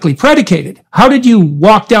axiomatically predicated. How did you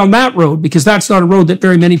walk down that road? Because that's not a road that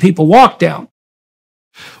very many people walk down.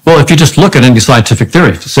 Well, if you just look at any scientific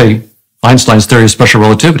theory, say Einstein's theory of special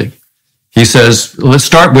relativity, he says, let's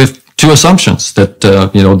start with two assumptions, that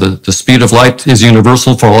the speed of light is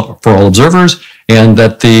universal for all observers, and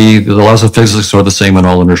that the laws of physics are the same in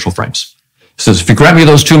all inertial frames. He says, if you grant me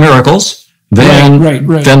those two miracles, then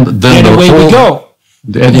then away we go.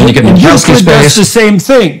 And you get Euclid does the same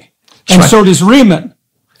thing, and so does Riemann.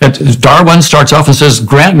 And Darwin starts off and says,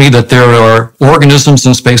 grant me that there are organisms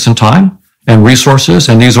in space and time and resources,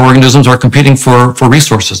 and these organisms are competing for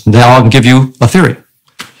resources. Now I'll give you a theory.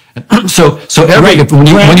 So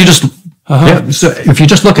if you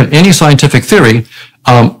just look at any scientific theory,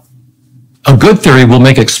 a good theory will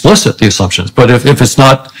make explicit the assumptions. But if it's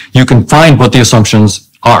not, you can find what the assumptions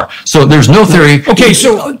are. So there's no theory. Okay,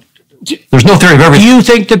 so there's no theory of everything. Do you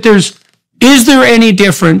think that is there any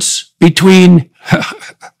difference between,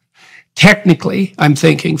 technically, I'm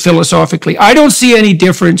thinking, philosophically, I don't see any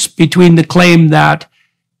difference between the claim that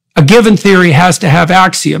a given theory has to have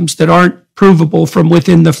axioms that aren't provable from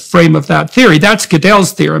within the frame of that theory. That's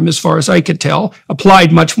Gödel's theorem, as far as I could tell,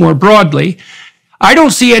 applied much more broadly. I don't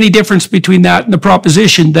see any difference between that and the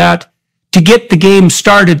proposition that to get the game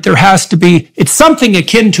started, there has to be, it's something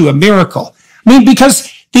akin to a miracle.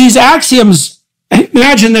 Because these axioms,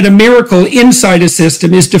 imagine that a miracle inside a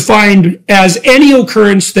system is defined as any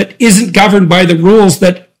occurrence that isn't governed by the rules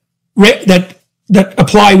that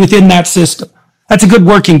apply within that system. That's a good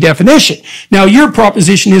working definition. Now, your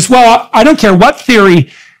proposition is, well, I don't care what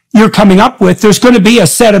theory you're coming up with, there's going to be a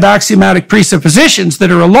set of axiomatic presuppositions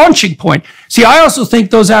that are a launching point. See, I also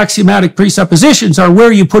think those axiomatic presuppositions are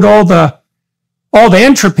where you put all the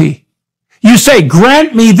entropy. You say,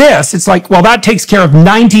 grant me this. It's like, well, that takes care of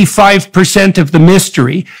 95% of the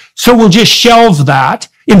mystery. So we'll just shelve that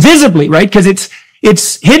invisibly, right? Because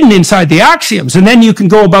it's hidden inside the axioms. And then you can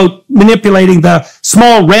go about manipulating the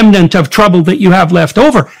small remnant of trouble that you have left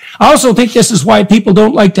over. I also think this is why people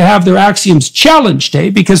don't like to have their axioms challenged,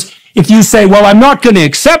 because if you say, well, I'm not going to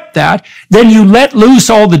accept that, then you let loose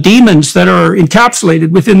all the demons that are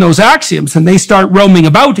encapsulated within those axioms, and they start roaming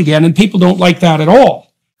about again, and people don't like that at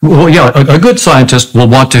all. Well, yeah, a good scientist will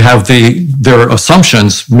want to have their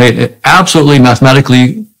assumptions made absolutely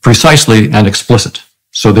mathematically precisely and explicit.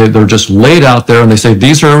 So they're just laid out there, and they say,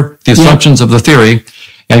 these are the assumptions of the theory,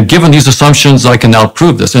 and given these assumptions, I can now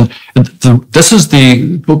prove this. And this is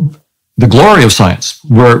the glory of science,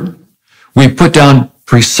 where we put down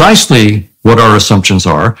precisely what our assumptions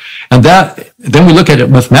are, and then we look at it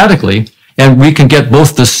mathematically, and we can get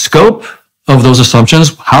both the scope of those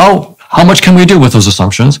assumptions, how how much can we do with those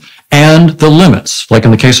assumptions? And the limits, like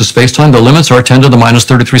in the case of space-time, the limits are 10 to the minus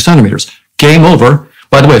 33 centimeters. Game over.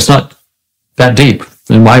 By the way, it's not that deep,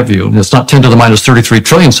 in my view. It's not 10 to the minus 33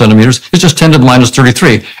 trillion centimeters. It's just 10 to the minus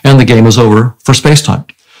 33, and the game is over for space-time.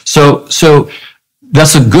 So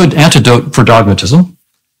that's a good antidote for dogmatism,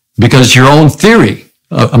 because your own theory,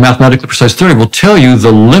 a mathematically precise theory, will tell you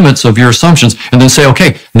the limits of your assumptions, and then say,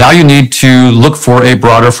 okay, now you need to look for a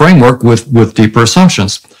broader framework with deeper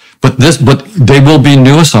assumptions. But they will be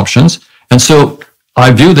new assumptions. And so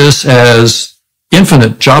I view this as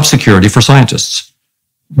infinite job security for scientists,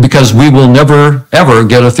 because we will never, ever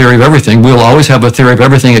get a theory of everything. We'll always have a theory of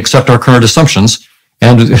everything except our current assumptions.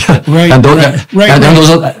 And I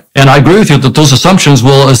agree with you that those assumptions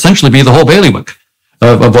will essentially be the whole bailiwick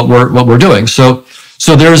of what we're doing. So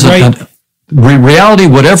there's a reality,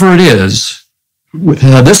 whatever it is.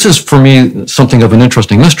 This is for me something of an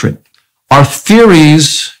interesting mystery. Our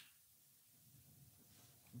theories,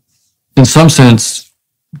 in some sense,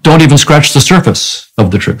 don't even scratch the surface of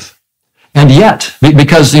the truth. And yet,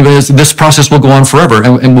 because this process will go on forever,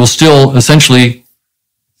 and we'll still essentially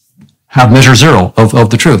have measure zero of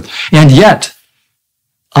the truth. And yet,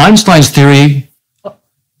 Einstein's theory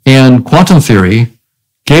and quantum theory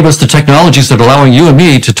gave us the technologies that are allowing you and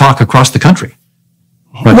me to talk across the country.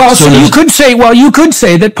 Right? Well, so you could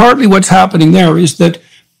say that partly what's happening there is that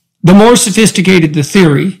the more sophisticated the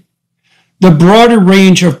theory, the broader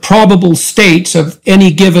range of probable states of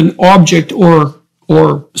any given object or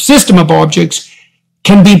system of objects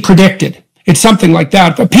can be predicted. It's something like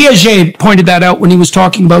that. But Piaget pointed that out when he was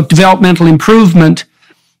talking about developmental improvement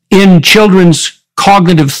in children's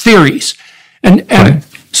cognitive theories. And right.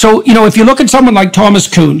 So, if you look at someone like Thomas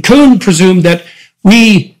Kuhn presumed that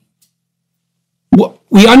we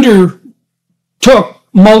undertook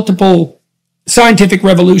multiple scientific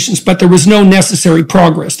revolutions, but there was no necessary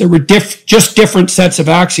progress. There were just different sets of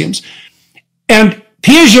axioms. And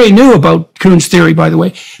Piaget knew about Kuhn's theory, by the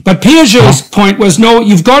way, but Piaget's point was, no,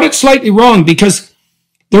 you've got it slightly wrong, because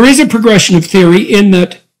there is a progression of theory in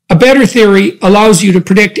that a better theory allows you to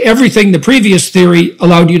predict everything the previous theory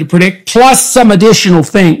allowed you to predict, plus some additional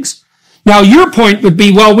things. Now, your point would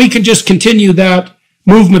be, well, we could just continue that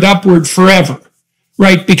movement upward forever,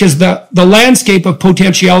 right? Because the landscape of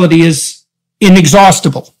potentiality is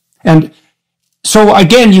inexhaustible. And so,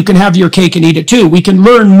 again, you can have your cake and eat it too. We can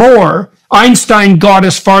learn more. Einstein got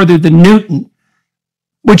us farther than Newton,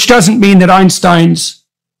 which doesn't mean that Einstein's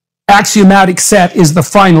axiomatic set is the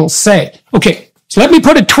final say. Okay, so let me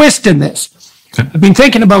put a twist in this. Okay. I've been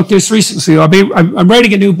thinking about this recently. I'm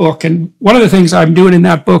writing a new book, and one of the things I'm doing in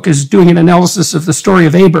that book is doing an analysis of the story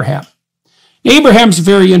of Abraham. Abraham's a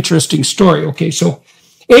very interesting story. Okay, so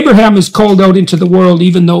Abraham is called out into the world,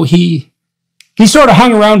 even though he sort of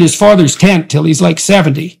hung around his father's tent till he's like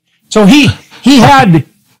 70. So he had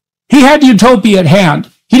utopia at hand.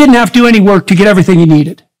 He didn't have to do any work to get everything he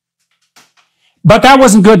needed. But that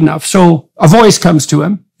wasn't good enough. So a voice comes to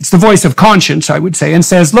him. It's the voice of conscience, I would say, and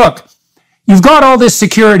says, look, you've got all this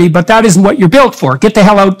security, but that isn't what you're built for. Get the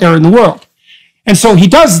hell out there in the world. And so he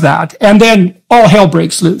does that, and then all hell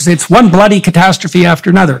breaks loose. It's one bloody catastrophe after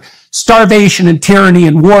another. Starvation and tyranny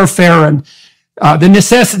and warfare and the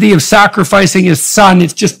necessity of sacrificing his son.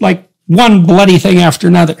 It's just like one bloody thing after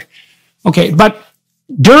another. Okay, but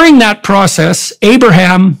during that process,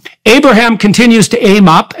 Abraham continues to aim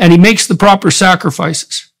up, and he makes the proper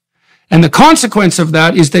sacrifices. And the consequence of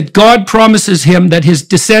that is that God promises him that his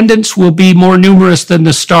descendants will be more numerous than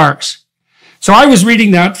the stars. So I was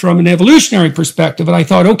reading that from an evolutionary perspective, and I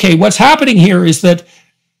thought, okay, what's happening here is that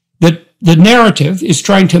the narrative is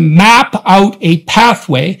trying to map out a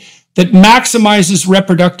pathway that maximizes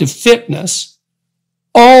reproductive fitness,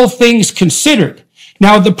 all things considered.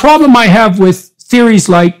 Now, the problem I have with theories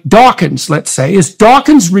like Dawkins, let's say, is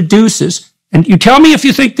Dawkins reduces, and you tell me if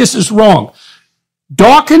you think this is wrong,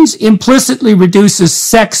 Dawkins implicitly reduces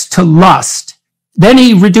sex to lust. Then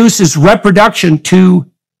he reduces reproduction to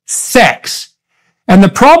sex. And the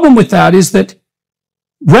problem with that is that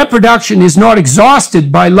reproduction is not exhausted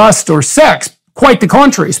by lust or sex. Quite the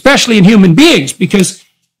contrary, especially in human beings, because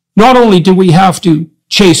not only do we have to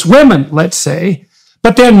chase women, let's say,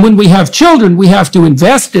 but then when we have children, we have to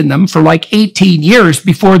invest in them for like 18 years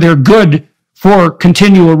before they're good for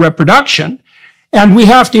continual reproduction. And we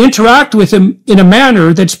have to interact with them in a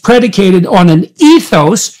manner that's predicated on an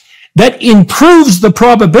ethos that improves the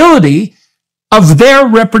probability of their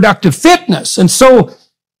reproductive fitness. And so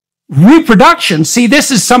reproduction, see,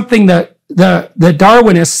 this is something that the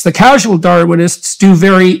Darwinists, the casual Darwinists, do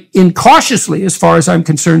very incautiously as far as I'm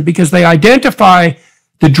concerned, because they identify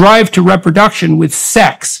the drive to reproduction with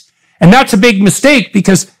sex. And that's a big mistake,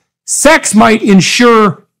 because sex might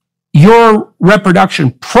ensure your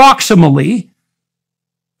reproduction proximally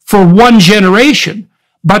for one generation,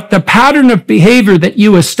 but the pattern of behavior that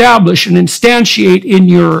you establish and instantiate in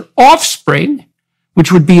your offspring,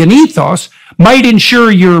 which would be an ethos, might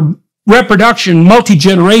ensure your reproduction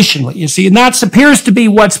multi-generationally, you see. And that appears to be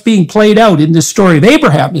what's being played out in this story of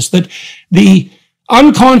Abraham, is that the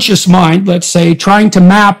unconscious mind, let's say, trying to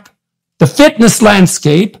map the fitness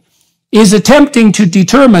landscape, is attempting to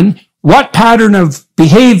determine what pattern of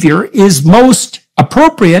behavior is most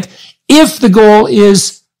appropriate if the goal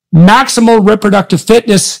is maximal reproductive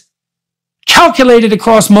fitness calculated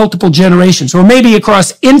across multiple generations, or maybe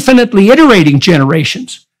across infinitely iterating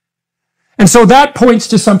generations. And so that points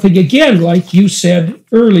to something, again, like you said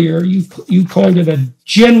earlier, you called it a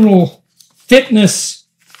general fitness,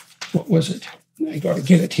 what was it? I got to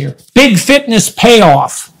get it here. Big fitness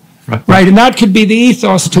payoff, right? And that could be the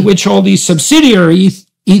ethos to which all these subsidiary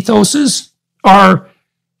ethoses are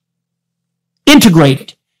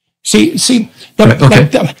integrated.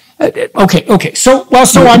 Okay. So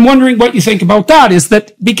I'm wondering what you think about that. Is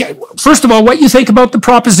that, first of all, what you think about the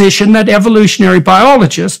proposition that evolutionary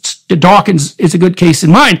biologists, Dawkins is a good case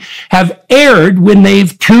in mind, have erred when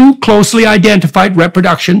they've too closely identified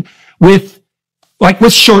reproduction with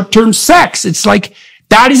short-term sex. It's like,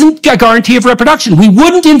 that isn't a guarantee of reproduction. We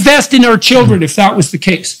wouldn't invest in our children if that was the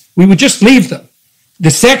case. We would just leave them.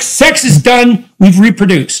 The sex is done, we've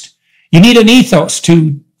reproduced. You need an ethos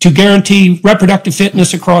to guarantee reproductive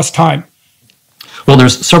fitness across time. Well,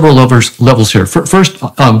 there's several levels here. First,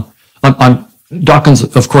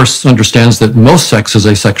 Dawkins, of course, understands that most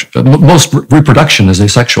reproduction is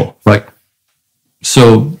asexual, right?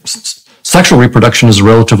 So sexual reproduction is a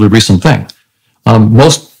relatively recent thing.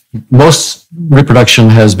 Most reproduction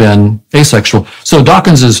has been asexual. So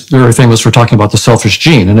Dawkins is very famous for talking about the selfish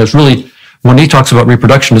gene, and it's really, when he talks about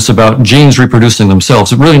reproduction, it's about genes reproducing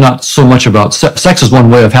themselves. It's really not so much about sex is one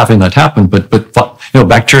way of having that happen, but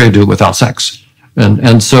bacteria do it without sex,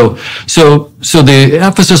 and so the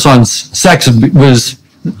emphasis on sex was,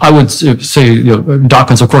 I would say,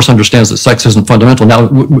 Dawkins of course understands that sex isn't fundamental. Now,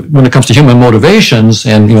 when it comes to human motivations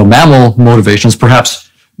and mammal motivations, perhaps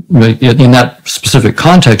in that specific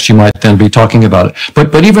context you might then be talking about it.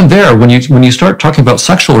 But even there, when you start talking about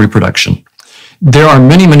sexual reproduction, there are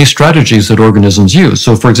many, many strategies that organisms use.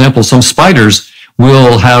 So, for example, some spiders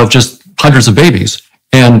will have just hundreds of babies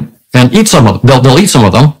and eat some of them. They'll eat some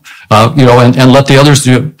of them, and let the others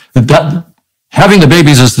do that. Having the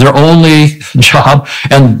babies is their only job,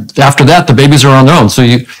 and after that, the babies are on their own. So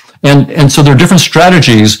so there are different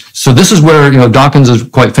strategies. So this is where Dawkins is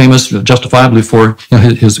quite famous, justifiably, for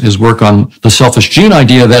his work on the selfish gene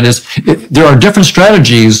idea. That is, there are different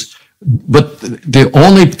strategies. But the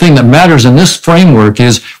only thing that matters in this framework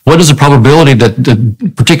is what is the probability that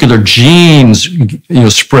the particular genes,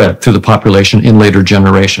 spread through the population in later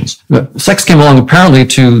generations. Sex came along apparently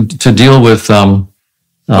to deal with.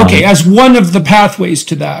 As one of the pathways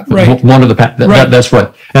to that, right? One of the right. That's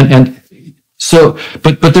right. And so,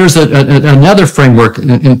 but there's another framework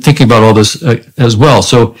in thinking about all this as well.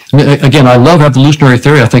 So again, I love evolutionary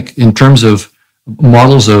theory. I think in terms of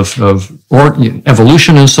models of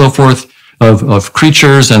evolution and so forth, of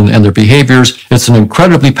creatures and their behaviors. It's an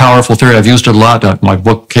incredibly powerful theory. I've used it a lot. My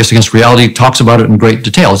book, Case Against Reality, talks about it in great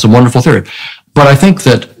detail. It's a wonderful theory. But I think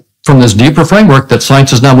that from this deeper framework that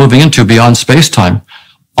science is now moving into beyond space-time,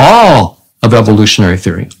 all of evolutionary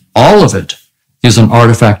theory, all of it, is an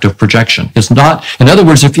artifact of projection. It's not, in other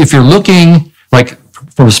words, if you're looking, like,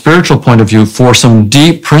 from a spiritual point of view, for some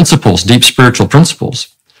deep principles, deep spiritual principles,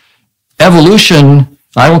 evolution,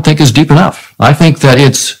 I don't think, is deep enough. I think that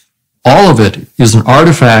all of it is an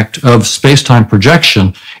artifact of space-time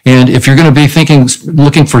projection. And if you're going to be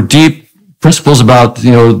looking for deep principles about,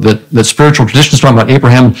 that spiritual traditions talking about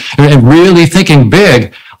Abraham and really thinking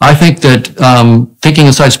big, I think that thinking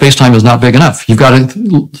inside space-time is not big enough. You've got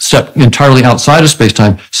to step entirely outside of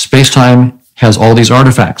space-time. Space-time has all these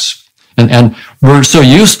artifacts. And we're so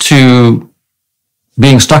used to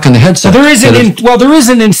being stuck in the headset. There is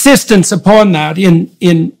an insistence upon that in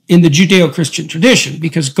the Judeo-Christian tradition,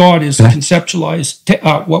 because God is conceptualized,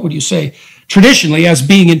 traditionally as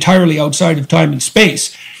being entirely outside of time and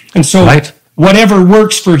space. And so whatever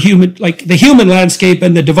works for human, like the human landscape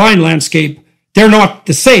and the divine landscape, they're not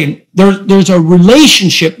the same. There's a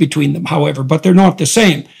relationship between them, however, but they're not the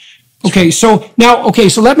same. So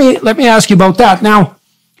let me ask you about that. Now,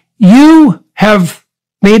 you have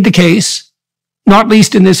made the case, not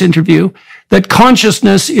least in this interview, that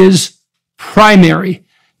consciousness is primary.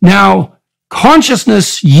 Now,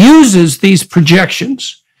 consciousness uses these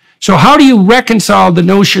projections. So how do you reconcile the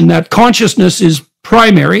notion that consciousness is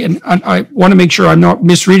primary, and I want to make sure I'm not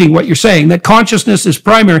misreading what you're saying, that consciousness is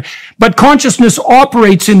primary, but consciousness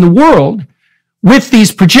operates in the world with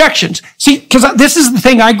these projections. See, because this is the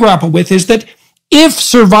thing I grapple with, is that if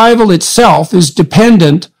survival itself is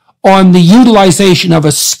dependent on the utilization of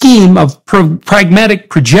a scheme of pragmatic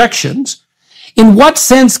projections, in what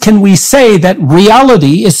sense can we say that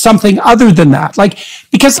reality is something other than that? Like,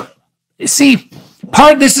 because, see,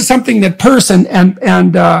 this is something that Peirce and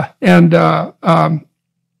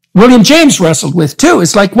William James wrestled with too.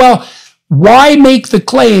 It's like, well, why make the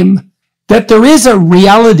claim that there is a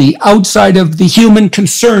reality outside of the human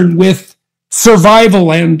concern with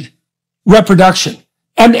survival and reproduction?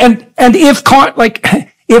 And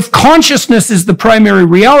if consciousness is the primary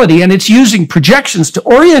reality and it's using projections to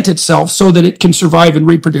orient itself so that it can survive and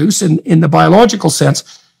reproduce in the biological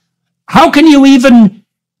sense, how can you even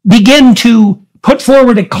begin to put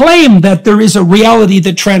forward a claim that there is a reality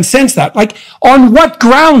that transcends that? Like, on what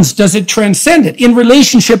grounds does it transcend it? In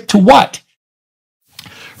relationship to what?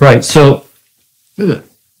 Right. So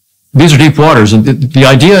these are deep waters. And the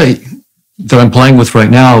idea that I'm playing with right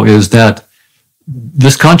now is that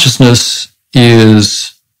this consciousness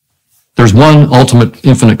there's one ultimate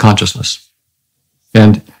infinite consciousness.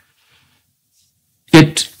 And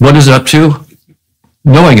what is it up to?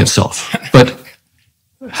 Knowing itself. But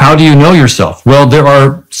how do you know yourself? Well, there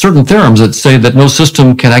are certain theorems that say that no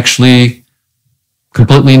system can actually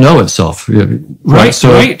completely know itself. Right.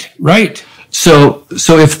 So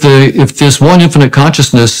if this one infinite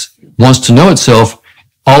consciousness wants to know itself,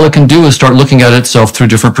 all it can do is start looking at itself through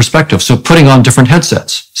different perspectives. So putting on different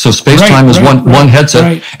headsets. So space-time is one headset.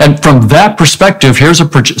 Right. And from that perspective,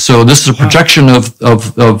 so this is a projection of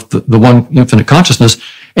the one infinite consciousness.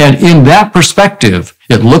 And in that perspective,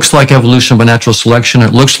 it looks like evolution by natural selection.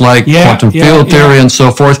 It looks like quantum field theory and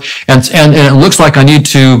so forth. And it looks like I need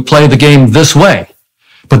to play the game this way.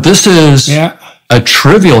 But this is a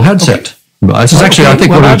trivial headset. Okay. This is actually, I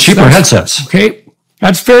think, one of the cheaper headsets. Okay.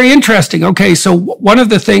 That's very interesting. Okay. So one of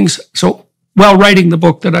the things, while writing the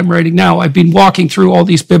book that I'm writing now, I've been walking through all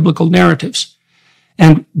these biblical narratives.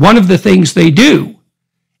 And one of the things they do,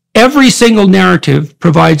 every single narrative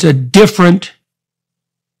provides a different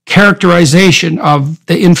characterization of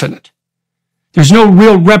the infinite. There's no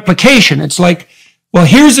real replication. It's like, well,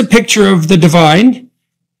 here's a picture of the divine,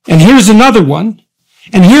 and here's another one,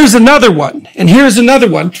 and here's another one, and here's another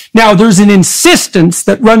one. Now, there's an insistence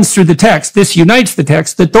that runs through the text, this unites the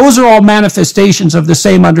text, that those are all manifestations of the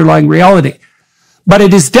same underlying reality. But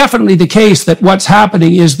it is definitely the case that what's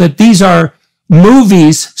happening is that these are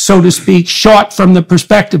movies, so to speak, shot from the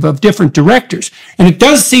perspective of different directors. And it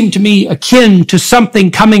does seem to me akin to something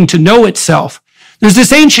coming to know itself. There's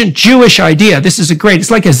this ancient Jewish idea. It's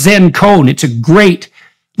like a Zen koan. It's a great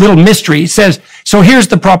little mystery. It says, so here's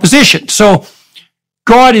the proposition. So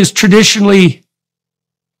God is traditionally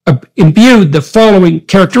imbued the following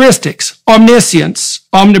characteristics: omniscience,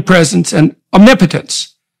 omnipresence, and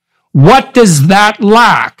omnipotence. What does that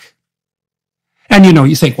lack? And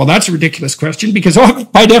you think, well, that's a ridiculous question because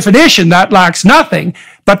by definition, that lacks nothing.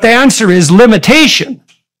 But the answer is limitation.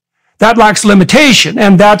 That lacks limitation.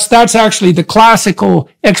 And that's actually the classical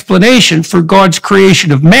explanation for God's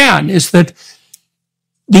creation of man, is that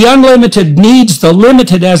the unlimited needs the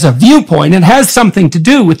limited as a viewpoint and has something to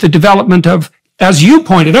do with the development of, as you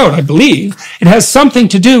pointed out, I believe, it has something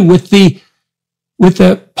to do with the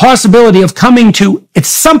possibility of coming to, it's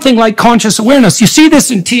something like conscious awareness. You see this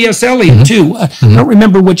in T.S. Eliot too. I don't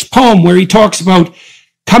remember which poem, where he talks about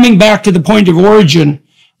coming back to the point of origin,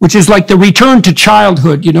 which is like the return to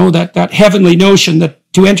childhood, that heavenly notion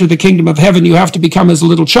that to enter the kingdom of heaven, you have to become as a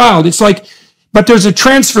little child. It's like, but there's a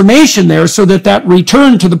transformation there so that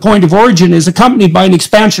return to the point of origin is accompanied by an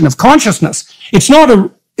expansion of consciousness. It's not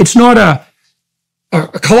a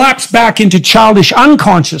collapse back into childish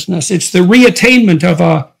unconsciousness. It's the reattainment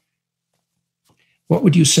of what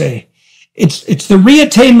would you say? It's the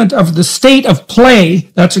reattainment of the state of play,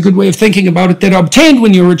 that's a good way of thinking about it, that obtained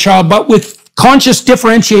when you were a child, but with conscious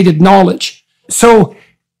differentiated knowledge. So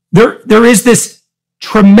there is this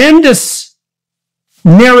tremendous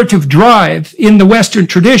narrative drive in the Western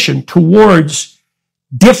tradition towards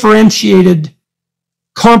differentiated,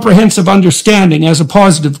 comprehensive understanding as a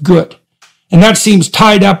positive good. And that seems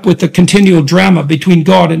tied up with the continual drama between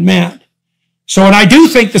God and man. So, and I do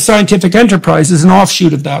think the scientific enterprise is an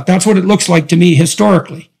offshoot of that. That's what it looks like to me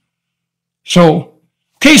historically. So,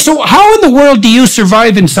 okay, so how in the world do you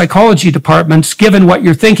survive in psychology departments given what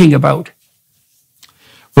you're thinking about?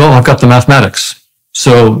 Well, I've got the mathematics.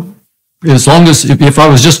 So as long as, if I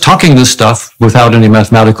was just talking this stuff without any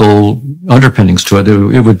mathematical underpinnings to it,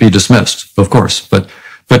 it would be dismissed, of course. But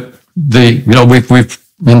we've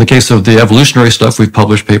in the case of the evolutionary stuff, we've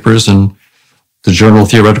published papers in the Journal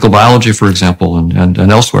of Theoretical Biology, for example, and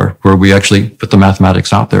elsewhere, where we actually put the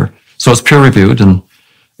mathematics out there. So it's peer reviewed, and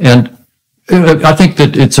I think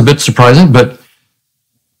that it's a bit surprising, but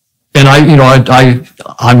I'm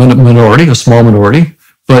in a minority, a small minority,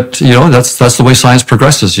 but that's the way science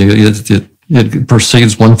progresses. It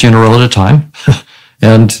proceeds one funeral at a time,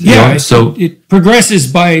 and so it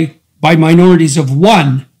progresses by minorities of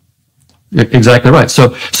one. Exactly right.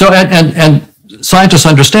 So and scientists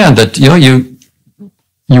understand that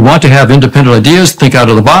you want to have independent ideas, think out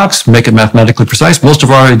of the box, make it mathematically precise. Most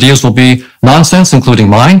of our ideas will be nonsense, including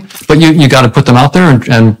mine, but you got to put them out there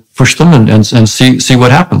and push them and see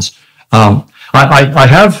what happens.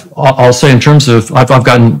 I'll say in terms of, I've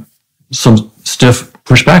gotten some stiff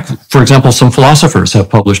pushback. For example, some philosophers have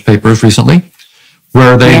published papers recently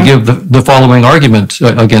where they give the following argument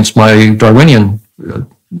against my Darwinian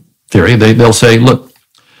theory. They'll say, look,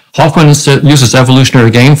 Hoffman uses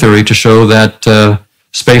evolutionary game theory to show that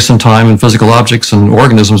space and time and physical objects and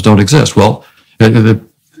organisms don't exist. Well,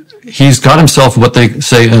 he's got himself what they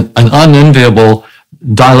say an unenviable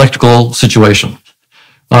dialectical situation.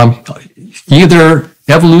 Either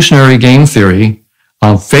evolutionary game theory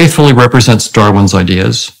faithfully represents Darwin's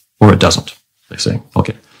ideas, or it doesn't, they say.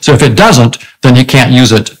 Okay. So if it doesn't, then you can't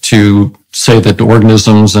use it to say that the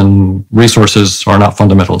organisms and resources are not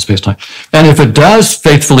fundamental in space-time. And if it does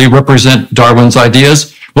faithfully represent Darwin's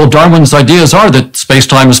ideas, well, Darwin's ideas are that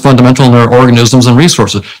space-time is fundamental in our organisms and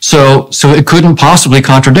resources. So it couldn't possibly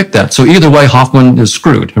contradict that. So either way, Hoffman is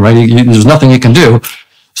screwed, right? There's nothing he can do.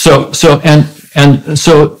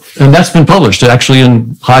 And that's been published actually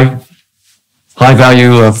in high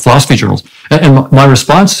value philosophy journals. And my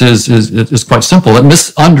response is quite simple. It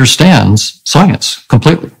misunderstands science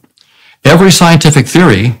completely. Every scientific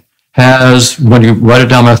theory has, when you write it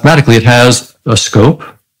down mathematically, it has a scope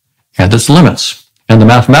and its limits. And the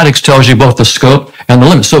mathematics tells you both the scope and the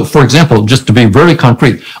limits. So, for example, just to be very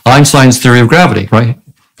concrete, Einstein's theory of gravity, right?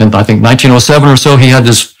 In, I think, 1907 or so, he had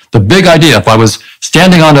the big idea. If I was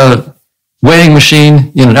standing on a weighing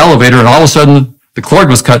machine in an elevator and all of a sudden the cord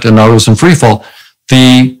was cut and I was in free fall,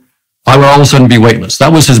 I would all of a sudden be weightless.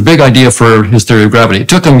 That was his big idea for his theory of gravity. It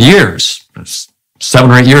took him years, 7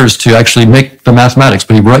 or 8 years, to actually make the mathematics,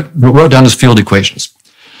 but he wrote down his field equations.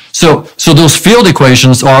 So those field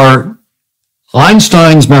equations are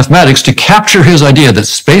Einstein's mathematics to capture his idea that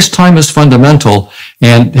space-time is fundamental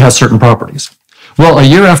and has certain properties. Well, a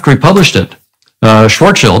year after he published it,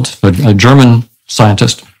 Schwarzschild, a German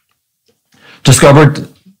scientist, discovered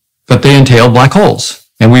that they entail black holes.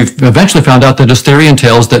 And we've eventually found out that his theory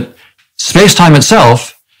entails that space-time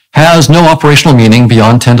itself has no operational meaning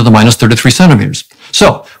beyond 10 to the minus 33 centimeters.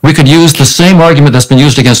 So we could use the same argument that's been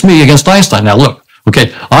used against me against Einstein. Now look,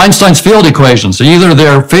 okay, Einstein's field equations, either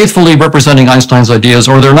they're faithfully representing Einstein's ideas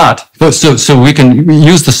or they're not. So we can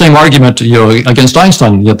use the same argument against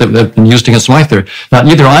Einstein that have been used against my theory. Now,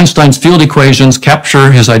 either Einstein's field equations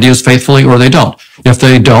capture his ideas faithfully or they don't. If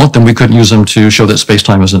they don't, then we couldn't use them to show that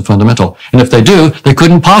space-time isn't fundamental. And if they do, they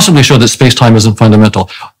couldn't possibly show that space-time isn't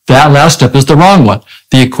fundamental. That last step is the wrong one.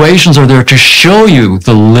 The equations are there to show you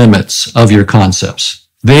the limits of your concepts.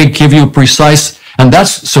 They give you precise, and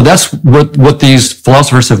that's what these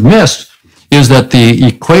philosophers have missed, is that the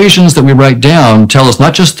equations that we write down tell us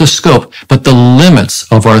not just the scope, but the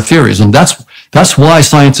limits of our theories. And that's why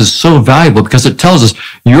science is so valuable, because it tells us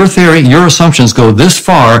your theory, your assumptions go this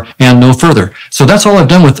far and no further. So that's all I've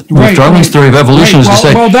done with Darwin's theory of evolution is to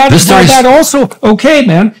say, that also, okay,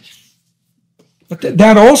 man. But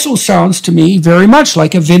that also sounds to me very much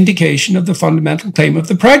like a vindication of the fundamental claim of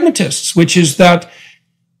the pragmatists, which is that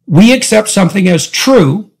we accept something as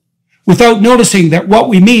true without noticing that what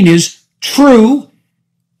we mean is true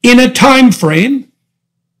in a time frame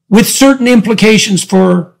with certain implications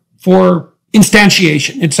for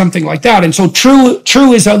instantiation. It's something like that. And so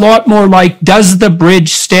true is a lot more like, does the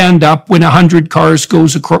bridge stand up when 100 cars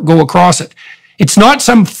go across it? It's not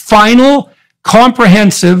some final,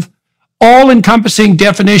 comprehensive, all-encompassing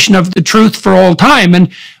definition of the truth for all time.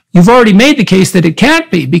 And you've already made the case that it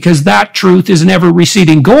can't be, because that truth is an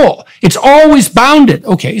ever-receding goal. It's always bounded.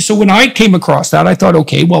 Okay, so when I came across that, I thought,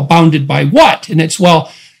 okay, well, bounded by what? And it's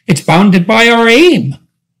bounded by our aim.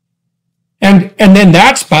 And then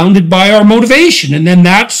that's bounded by our motivation. And then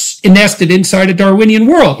that's nested inside a Darwinian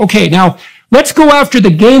world. Okay, now let's go after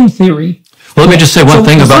the game theory. Well, let me just say one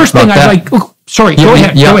thing about that. Go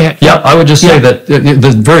ahead. Yeah, I would just say that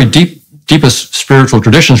the very deepest spiritual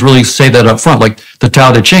traditions really say that up front. Like the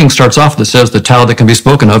Tao Te Ching starts off that says the Tao that can be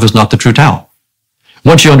spoken of is not the true Tao.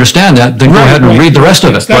 Once you understand that, then go ahead and read the rest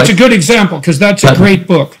of it. That's a good example, because that's a great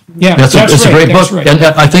book. Yeah, It's a right, great book. Right. And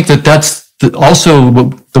I think that's also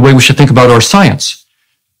the way we should think about our science.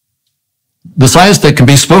 The science that can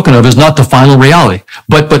be spoken of is not the final reality.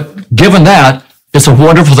 But given that, it's a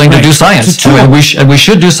wonderful thing to do science. And we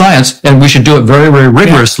should do science, and we should do it very, very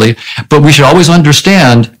rigorously. Yeah. But we should always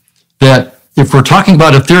understand that if we're talking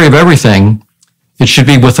about a theory of everything, it should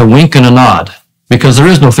be with a wink and a nod, because there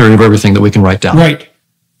is no theory of everything that we can write down. Right.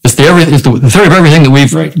 It's the theory of everything that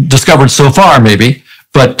we've discovered so far, maybe,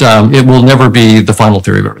 but it will never be the final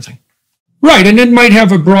theory of everything. Right, and it might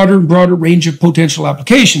have a broader and broader range of potential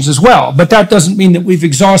applications as well, but that doesn't mean that we've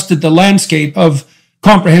exhausted the landscape of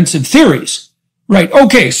comprehensive theories. Right,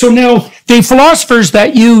 okay, so now the philosophers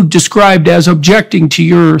that you described as objecting to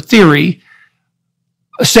your theory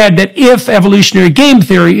said that if evolutionary game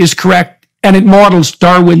theory is correct and it models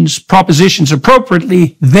Darwin's propositions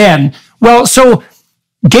appropriately, then, well, so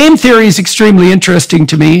game theory is extremely interesting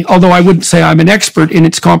to me, although I wouldn't say I'm an expert in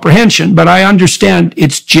its comprehension, but I understand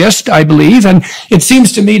its gist, I believe, and it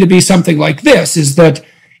seems to me to be something like this, is that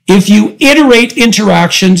if you iterate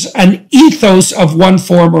interactions, an ethos of one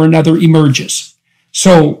form or another emerges.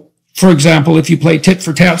 So, for example, if you play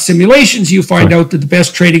tit-for-tat simulations, you find out that the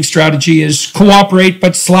best trading strategy is cooperate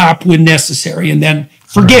but slap when necessary, and then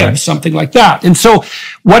forgive, something like that. And so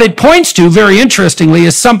what it points to, very interestingly,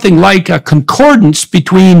 is something like a concordance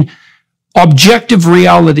between objective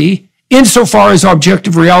reality, insofar as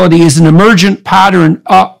objective reality is an emergent pattern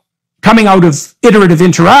coming out of iterative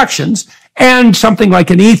interactions, and something like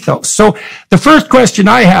an ethos. So the first question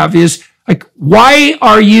I have is, like, why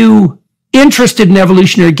are you interested in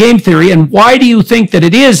evolutionary game theory, and why do you think that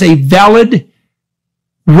it is a valid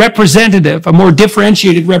representative, a more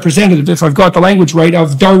differentiated representative, if I've got the language right,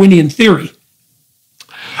 of Darwinian theory?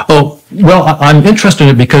 Oh, well, I'm interested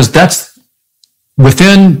in it because that's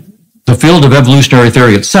within the field of evolutionary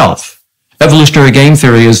theory itself. Evolutionary game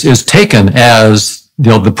theory is taken as,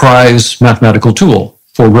 the prize mathematical tool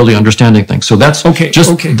for really understanding things. So that's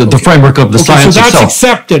the framework of the science itself. So that's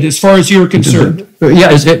accepted as far as you're concerned.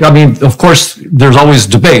 Yeah, of course, there's always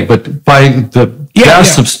debate, but by the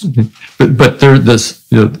but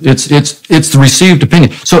it's the received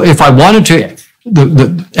opinion. So if I wanted to,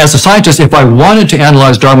 as a scientist, if I wanted to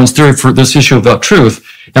analyze Darwin's theory for this issue about truth,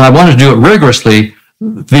 and I wanted to do it rigorously,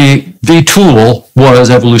 the tool was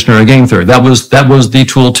evolutionary game theory. That was the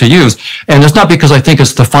tool to use. And it's not because I think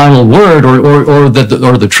it's the final word or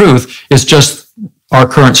the truth. It's just our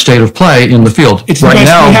current state of play in the field. It's right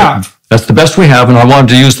now. We have. That's the best we have, and I wanted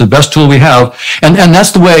to use the best tool we have. And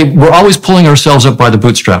that's the way we're always pulling ourselves up by the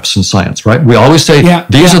bootstraps in science, right? We always say,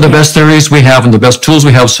 these are the best theories we have and the best tools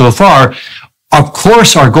we have so far. Of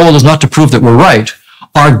course, our goal is not to prove that we're right.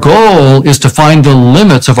 Our goal is to find the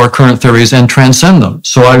limits of our current theories and transcend them.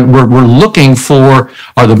 So we're looking for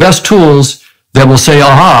the best tools that will say,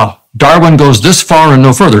 aha, Darwin goes this far and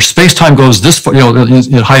no further. Space-time goes this far,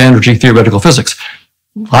 in high-energy theoretical physics.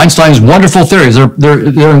 Einstein's wonderful theories, they're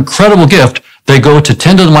an incredible gift. They go to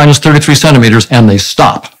 10 to the minus 33 centimeters and they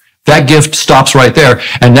stop. That gift stops right there.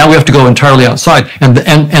 And now we have to go entirely outside. And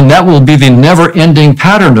that will be the never-ending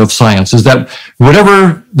pattern of science, is that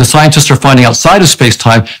whatever the scientists are finding outside of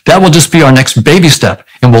space-time, that will just be our next baby step.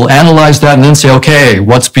 And we'll analyze that and then say, okay,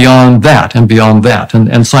 what's beyond that and beyond that?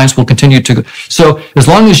 And science will continue to go. So as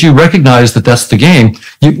long as you recognize that that's the game,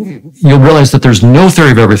 you'll realize that there's no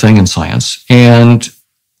theory of everything in science. And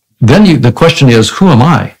then the question is, who am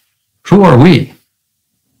I? Who are we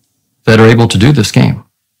that are able to do this game?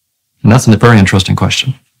 And that's a very interesting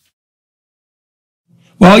question.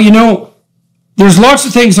 Well, there's lots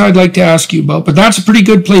of things I'd like to ask you about, but that's a pretty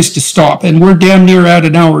good place to stop. And we're damn near at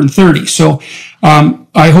an hour and 30. So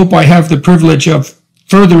I hope I have the privilege of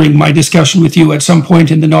furthering my discussion with you at some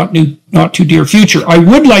point in the not too dear future. I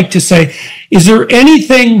would like to say, is there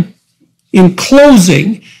anything in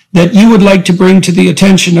closing that you would like to bring to the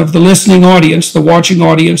attention of the listening audience, the watching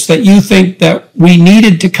audience, that you think that we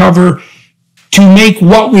needed to cover to make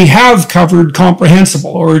what we have covered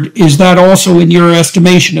comprehensible? Or is that also, in your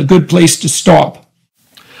estimation, a good place to stop?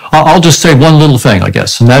 I'll just say one little thing, I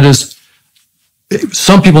guess, and that is,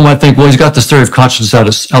 some people might think, well, he's got this theory of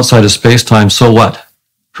consciousness outside of space-time, so what?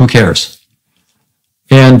 Who cares?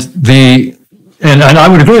 And I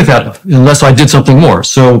would agree with that, unless I did something more.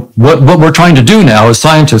 So what we're trying to do now as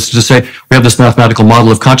scientists is to say, we have this mathematical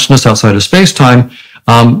model of consciousness outside of space-time.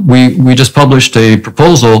 We just published a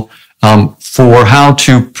proposal for how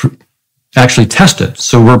to actually test it.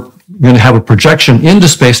 So we're going to have a projection into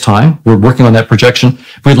space-time. We're working on that projection.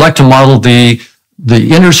 We'd like to model the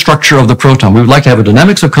inner structure of the proton. We would like to have a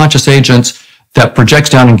dynamics of conscious agents that projects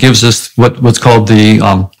down and gives us what's called the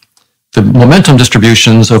the momentum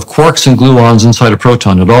distributions of quarks and gluons inside a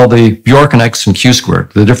proton at all the Bjork and X and Q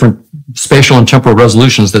squared, the different spatial and temporal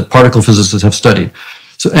resolutions that particle physicists have studied.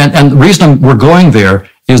 So, and the reason we're going there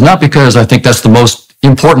is not because I think that's the most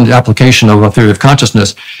important application of a theory of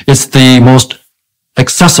consciousness. It's the most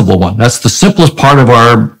accessible one. That's the simplest part of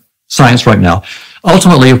our science right now.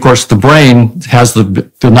 Ultimately, of course, the brain has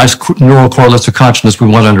the nice neural correlates of consciousness. We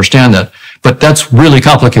want to understand that. But that's really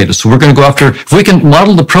complicated. So we're going to go after, if we can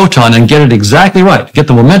model the proton and get it exactly right, get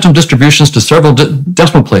the momentum distributions to several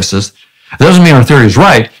decimal places, it doesn't mean our theory is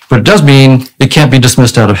right, but it does mean it can't be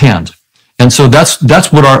dismissed out of hand. And so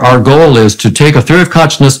that's what our goal is, to take a theory of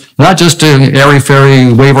consciousness, not just to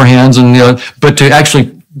airy-fairy, wave our hands, and but to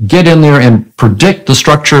actually get in there and predict the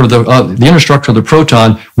structure of the inner structure of the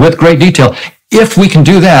proton with great detail. If we can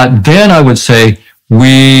do that, then I would say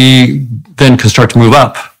we then can start to move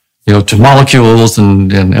up, to molecules and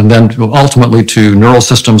then ultimately to neural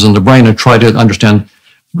systems in the brain and try to understand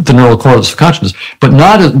the neural correlates of consciousness. But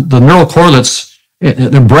not the neural correlates.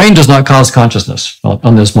 The brain does not cause consciousness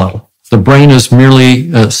on this model. The brain is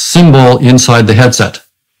merely a symbol inside the headset,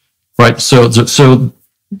 right? So,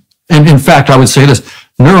 and in fact, I would say this: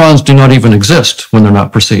 neurons do not even exist when they're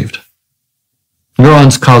not perceived.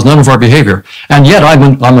 Neurons cause none of our behavior, and yet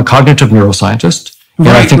I'm a cognitive neuroscientist, and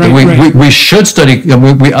I think that we should study.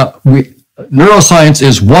 Neuroscience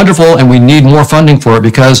is wonderful, and we need more funding for it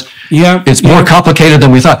because it's more complicated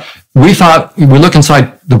than we thought. We thought we look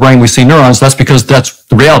inside the brain, we see neurons. That's because that's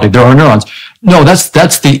the reality. There are neurons. No, that's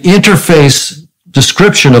the interface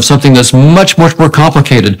description of something that's much, much more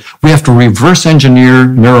complicated. We have to reverse engineer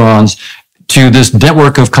neurons to this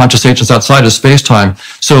network of conscious agents outside of space-time.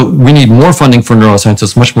 So we need more funding for neuroscience.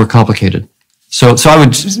 It's much more complicated. So I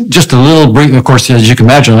would just a little brief, of course, as you can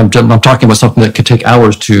imagine, I'm talking about something that could take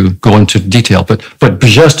hours to go into detail, but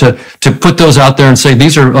just to put those out there and say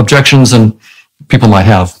these are objections and people might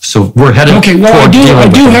have. So we're headed. Okay. Well, I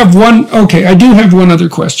do have one other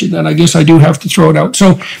question, and I guess I do have to throw it out.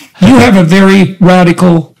 So you have a very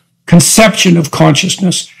radical conception of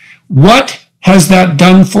consciousness. What has that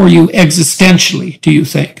done for you existentially, do you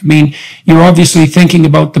think? I mean, you're obviously thinking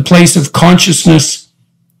about the place of consciousness.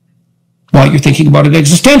 Well, you're thinking about it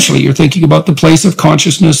existentially. You're thinking about the place of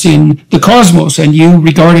consciousness in the cosmos, and you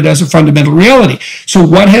regard it as a fundamental reality. So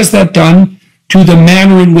what has that done to the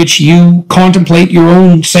manner in which you contemplate your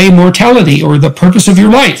own, say, mortality or the purpose of your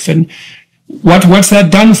life? And what's that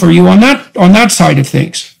done for you on that side of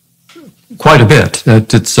things? Quite a bit.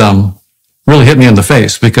 It's really hit me in the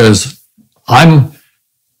face because I'm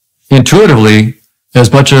intuitively as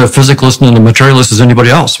much a physicalist and a materialist as anybody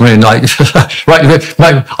else. I mean,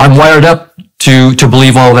 I'm wired up to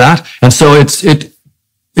believe all that, and so it's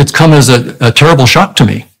come as a terrible shock to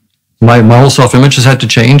me. My whole self-image has had to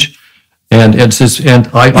change, and In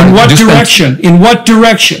what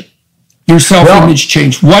direction your self-image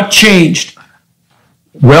changed? What changed?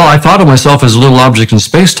 Well, I thought of myself as a little object in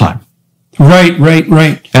space-time. Right.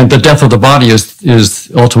 And the death of the body is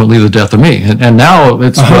ultimately the death of me. And now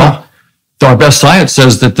it's, our best science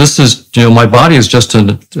says that this is, my body is just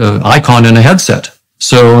an icon in a headset.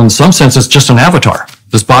 So in some sense, it's just an avatar.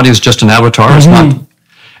 This body is just an avatar. It's not.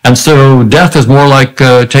 And so death is more like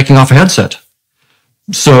taking off a headset.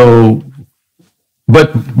 So,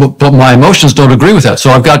 but my emotions don't agree with that. So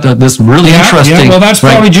I've got this really interesting. Yeah, well, that's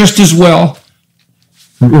probably just as well.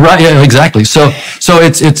 Right. Yeah. Exactly. So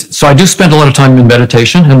I do spend a lot of time in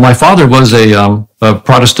meditation, and my father was a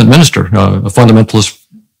Protestant minister, a fundamentalist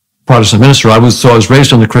Protestant minister. I was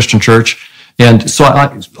raised in the Christian church, and so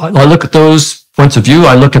I look at those points of view.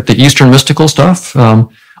 I look at the Eastern mystical stuff.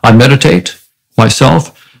 I meditate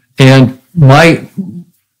myself, and my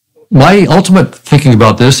ultimate thinking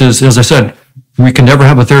about this is, as I said, we can never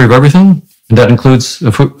have a theory of everything, and that includes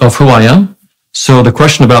of who I am. So the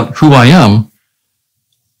question about who I am.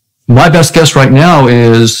 My best guess right now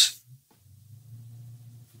is,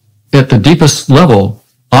 at the deepest level,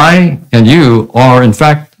 I and you are, in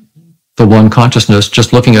fact, the one consciousness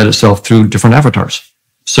just looking at itself through different avatars.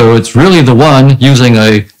 So it's really the one using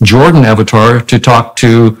a Jordan avatar to talk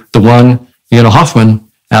to the one, Hoffman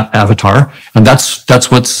avatar, and that's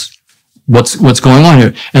what's going on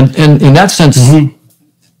here. And in that sense, so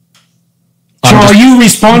are you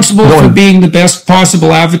responsible for being the best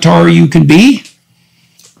possible avatar you can be,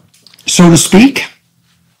 so to speak?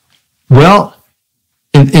 Well,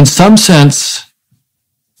 in some sense,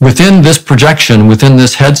 within this projection, within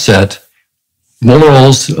this headset,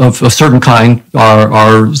 morals of a certain kind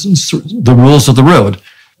are the rules of the road.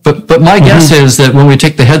 But my guess is that when we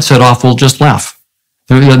take the headset off, we'll just laugh.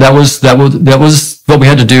 That was what we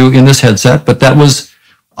had to do in this headset. But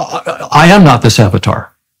I am not this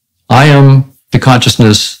avatar. I am the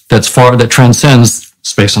consciousness that transcends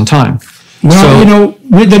space and time. Well,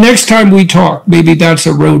 the next time we talk, maybe that's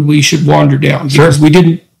a road we should wander down. Because we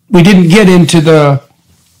didn't get into the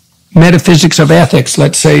metaphysics of ethics,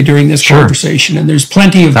 let's say, during this conversation. And there's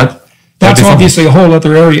plenty of that's obviously a whole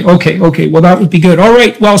other area. Okay. Well, that would be good. All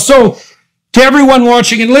right. Well, so to everyone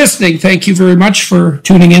watching and listening, thank you very much for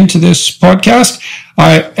tuning into this podcast.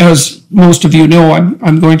 As most of you know,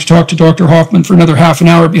 I'm going to talk to Dr. Hoffman for another half an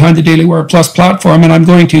hour behind the Daily Wire Plus platform, and I'm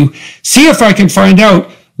going to see if I can find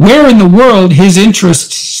out where in the world his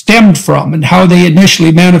interests stemmed from and how they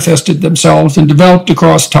initially manifested themselves and developed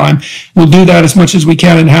across time. We'll do that as much as we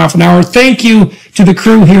can in half an hour. Thank you to the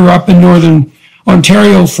crew here up in Northern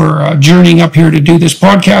Ontario for journeying up here to do this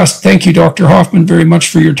podcast. Thank you, Dr. Hoffman, very much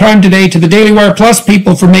for your time today. To the Daily Wire Plus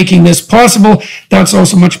people for making this possible. That's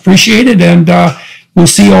also much appreciated. And we'll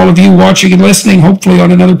see all of you watching and listening, hopefully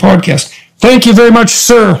on another podcast. Thank you very much,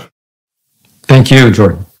 sir. Thank you,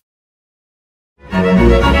 Jordan.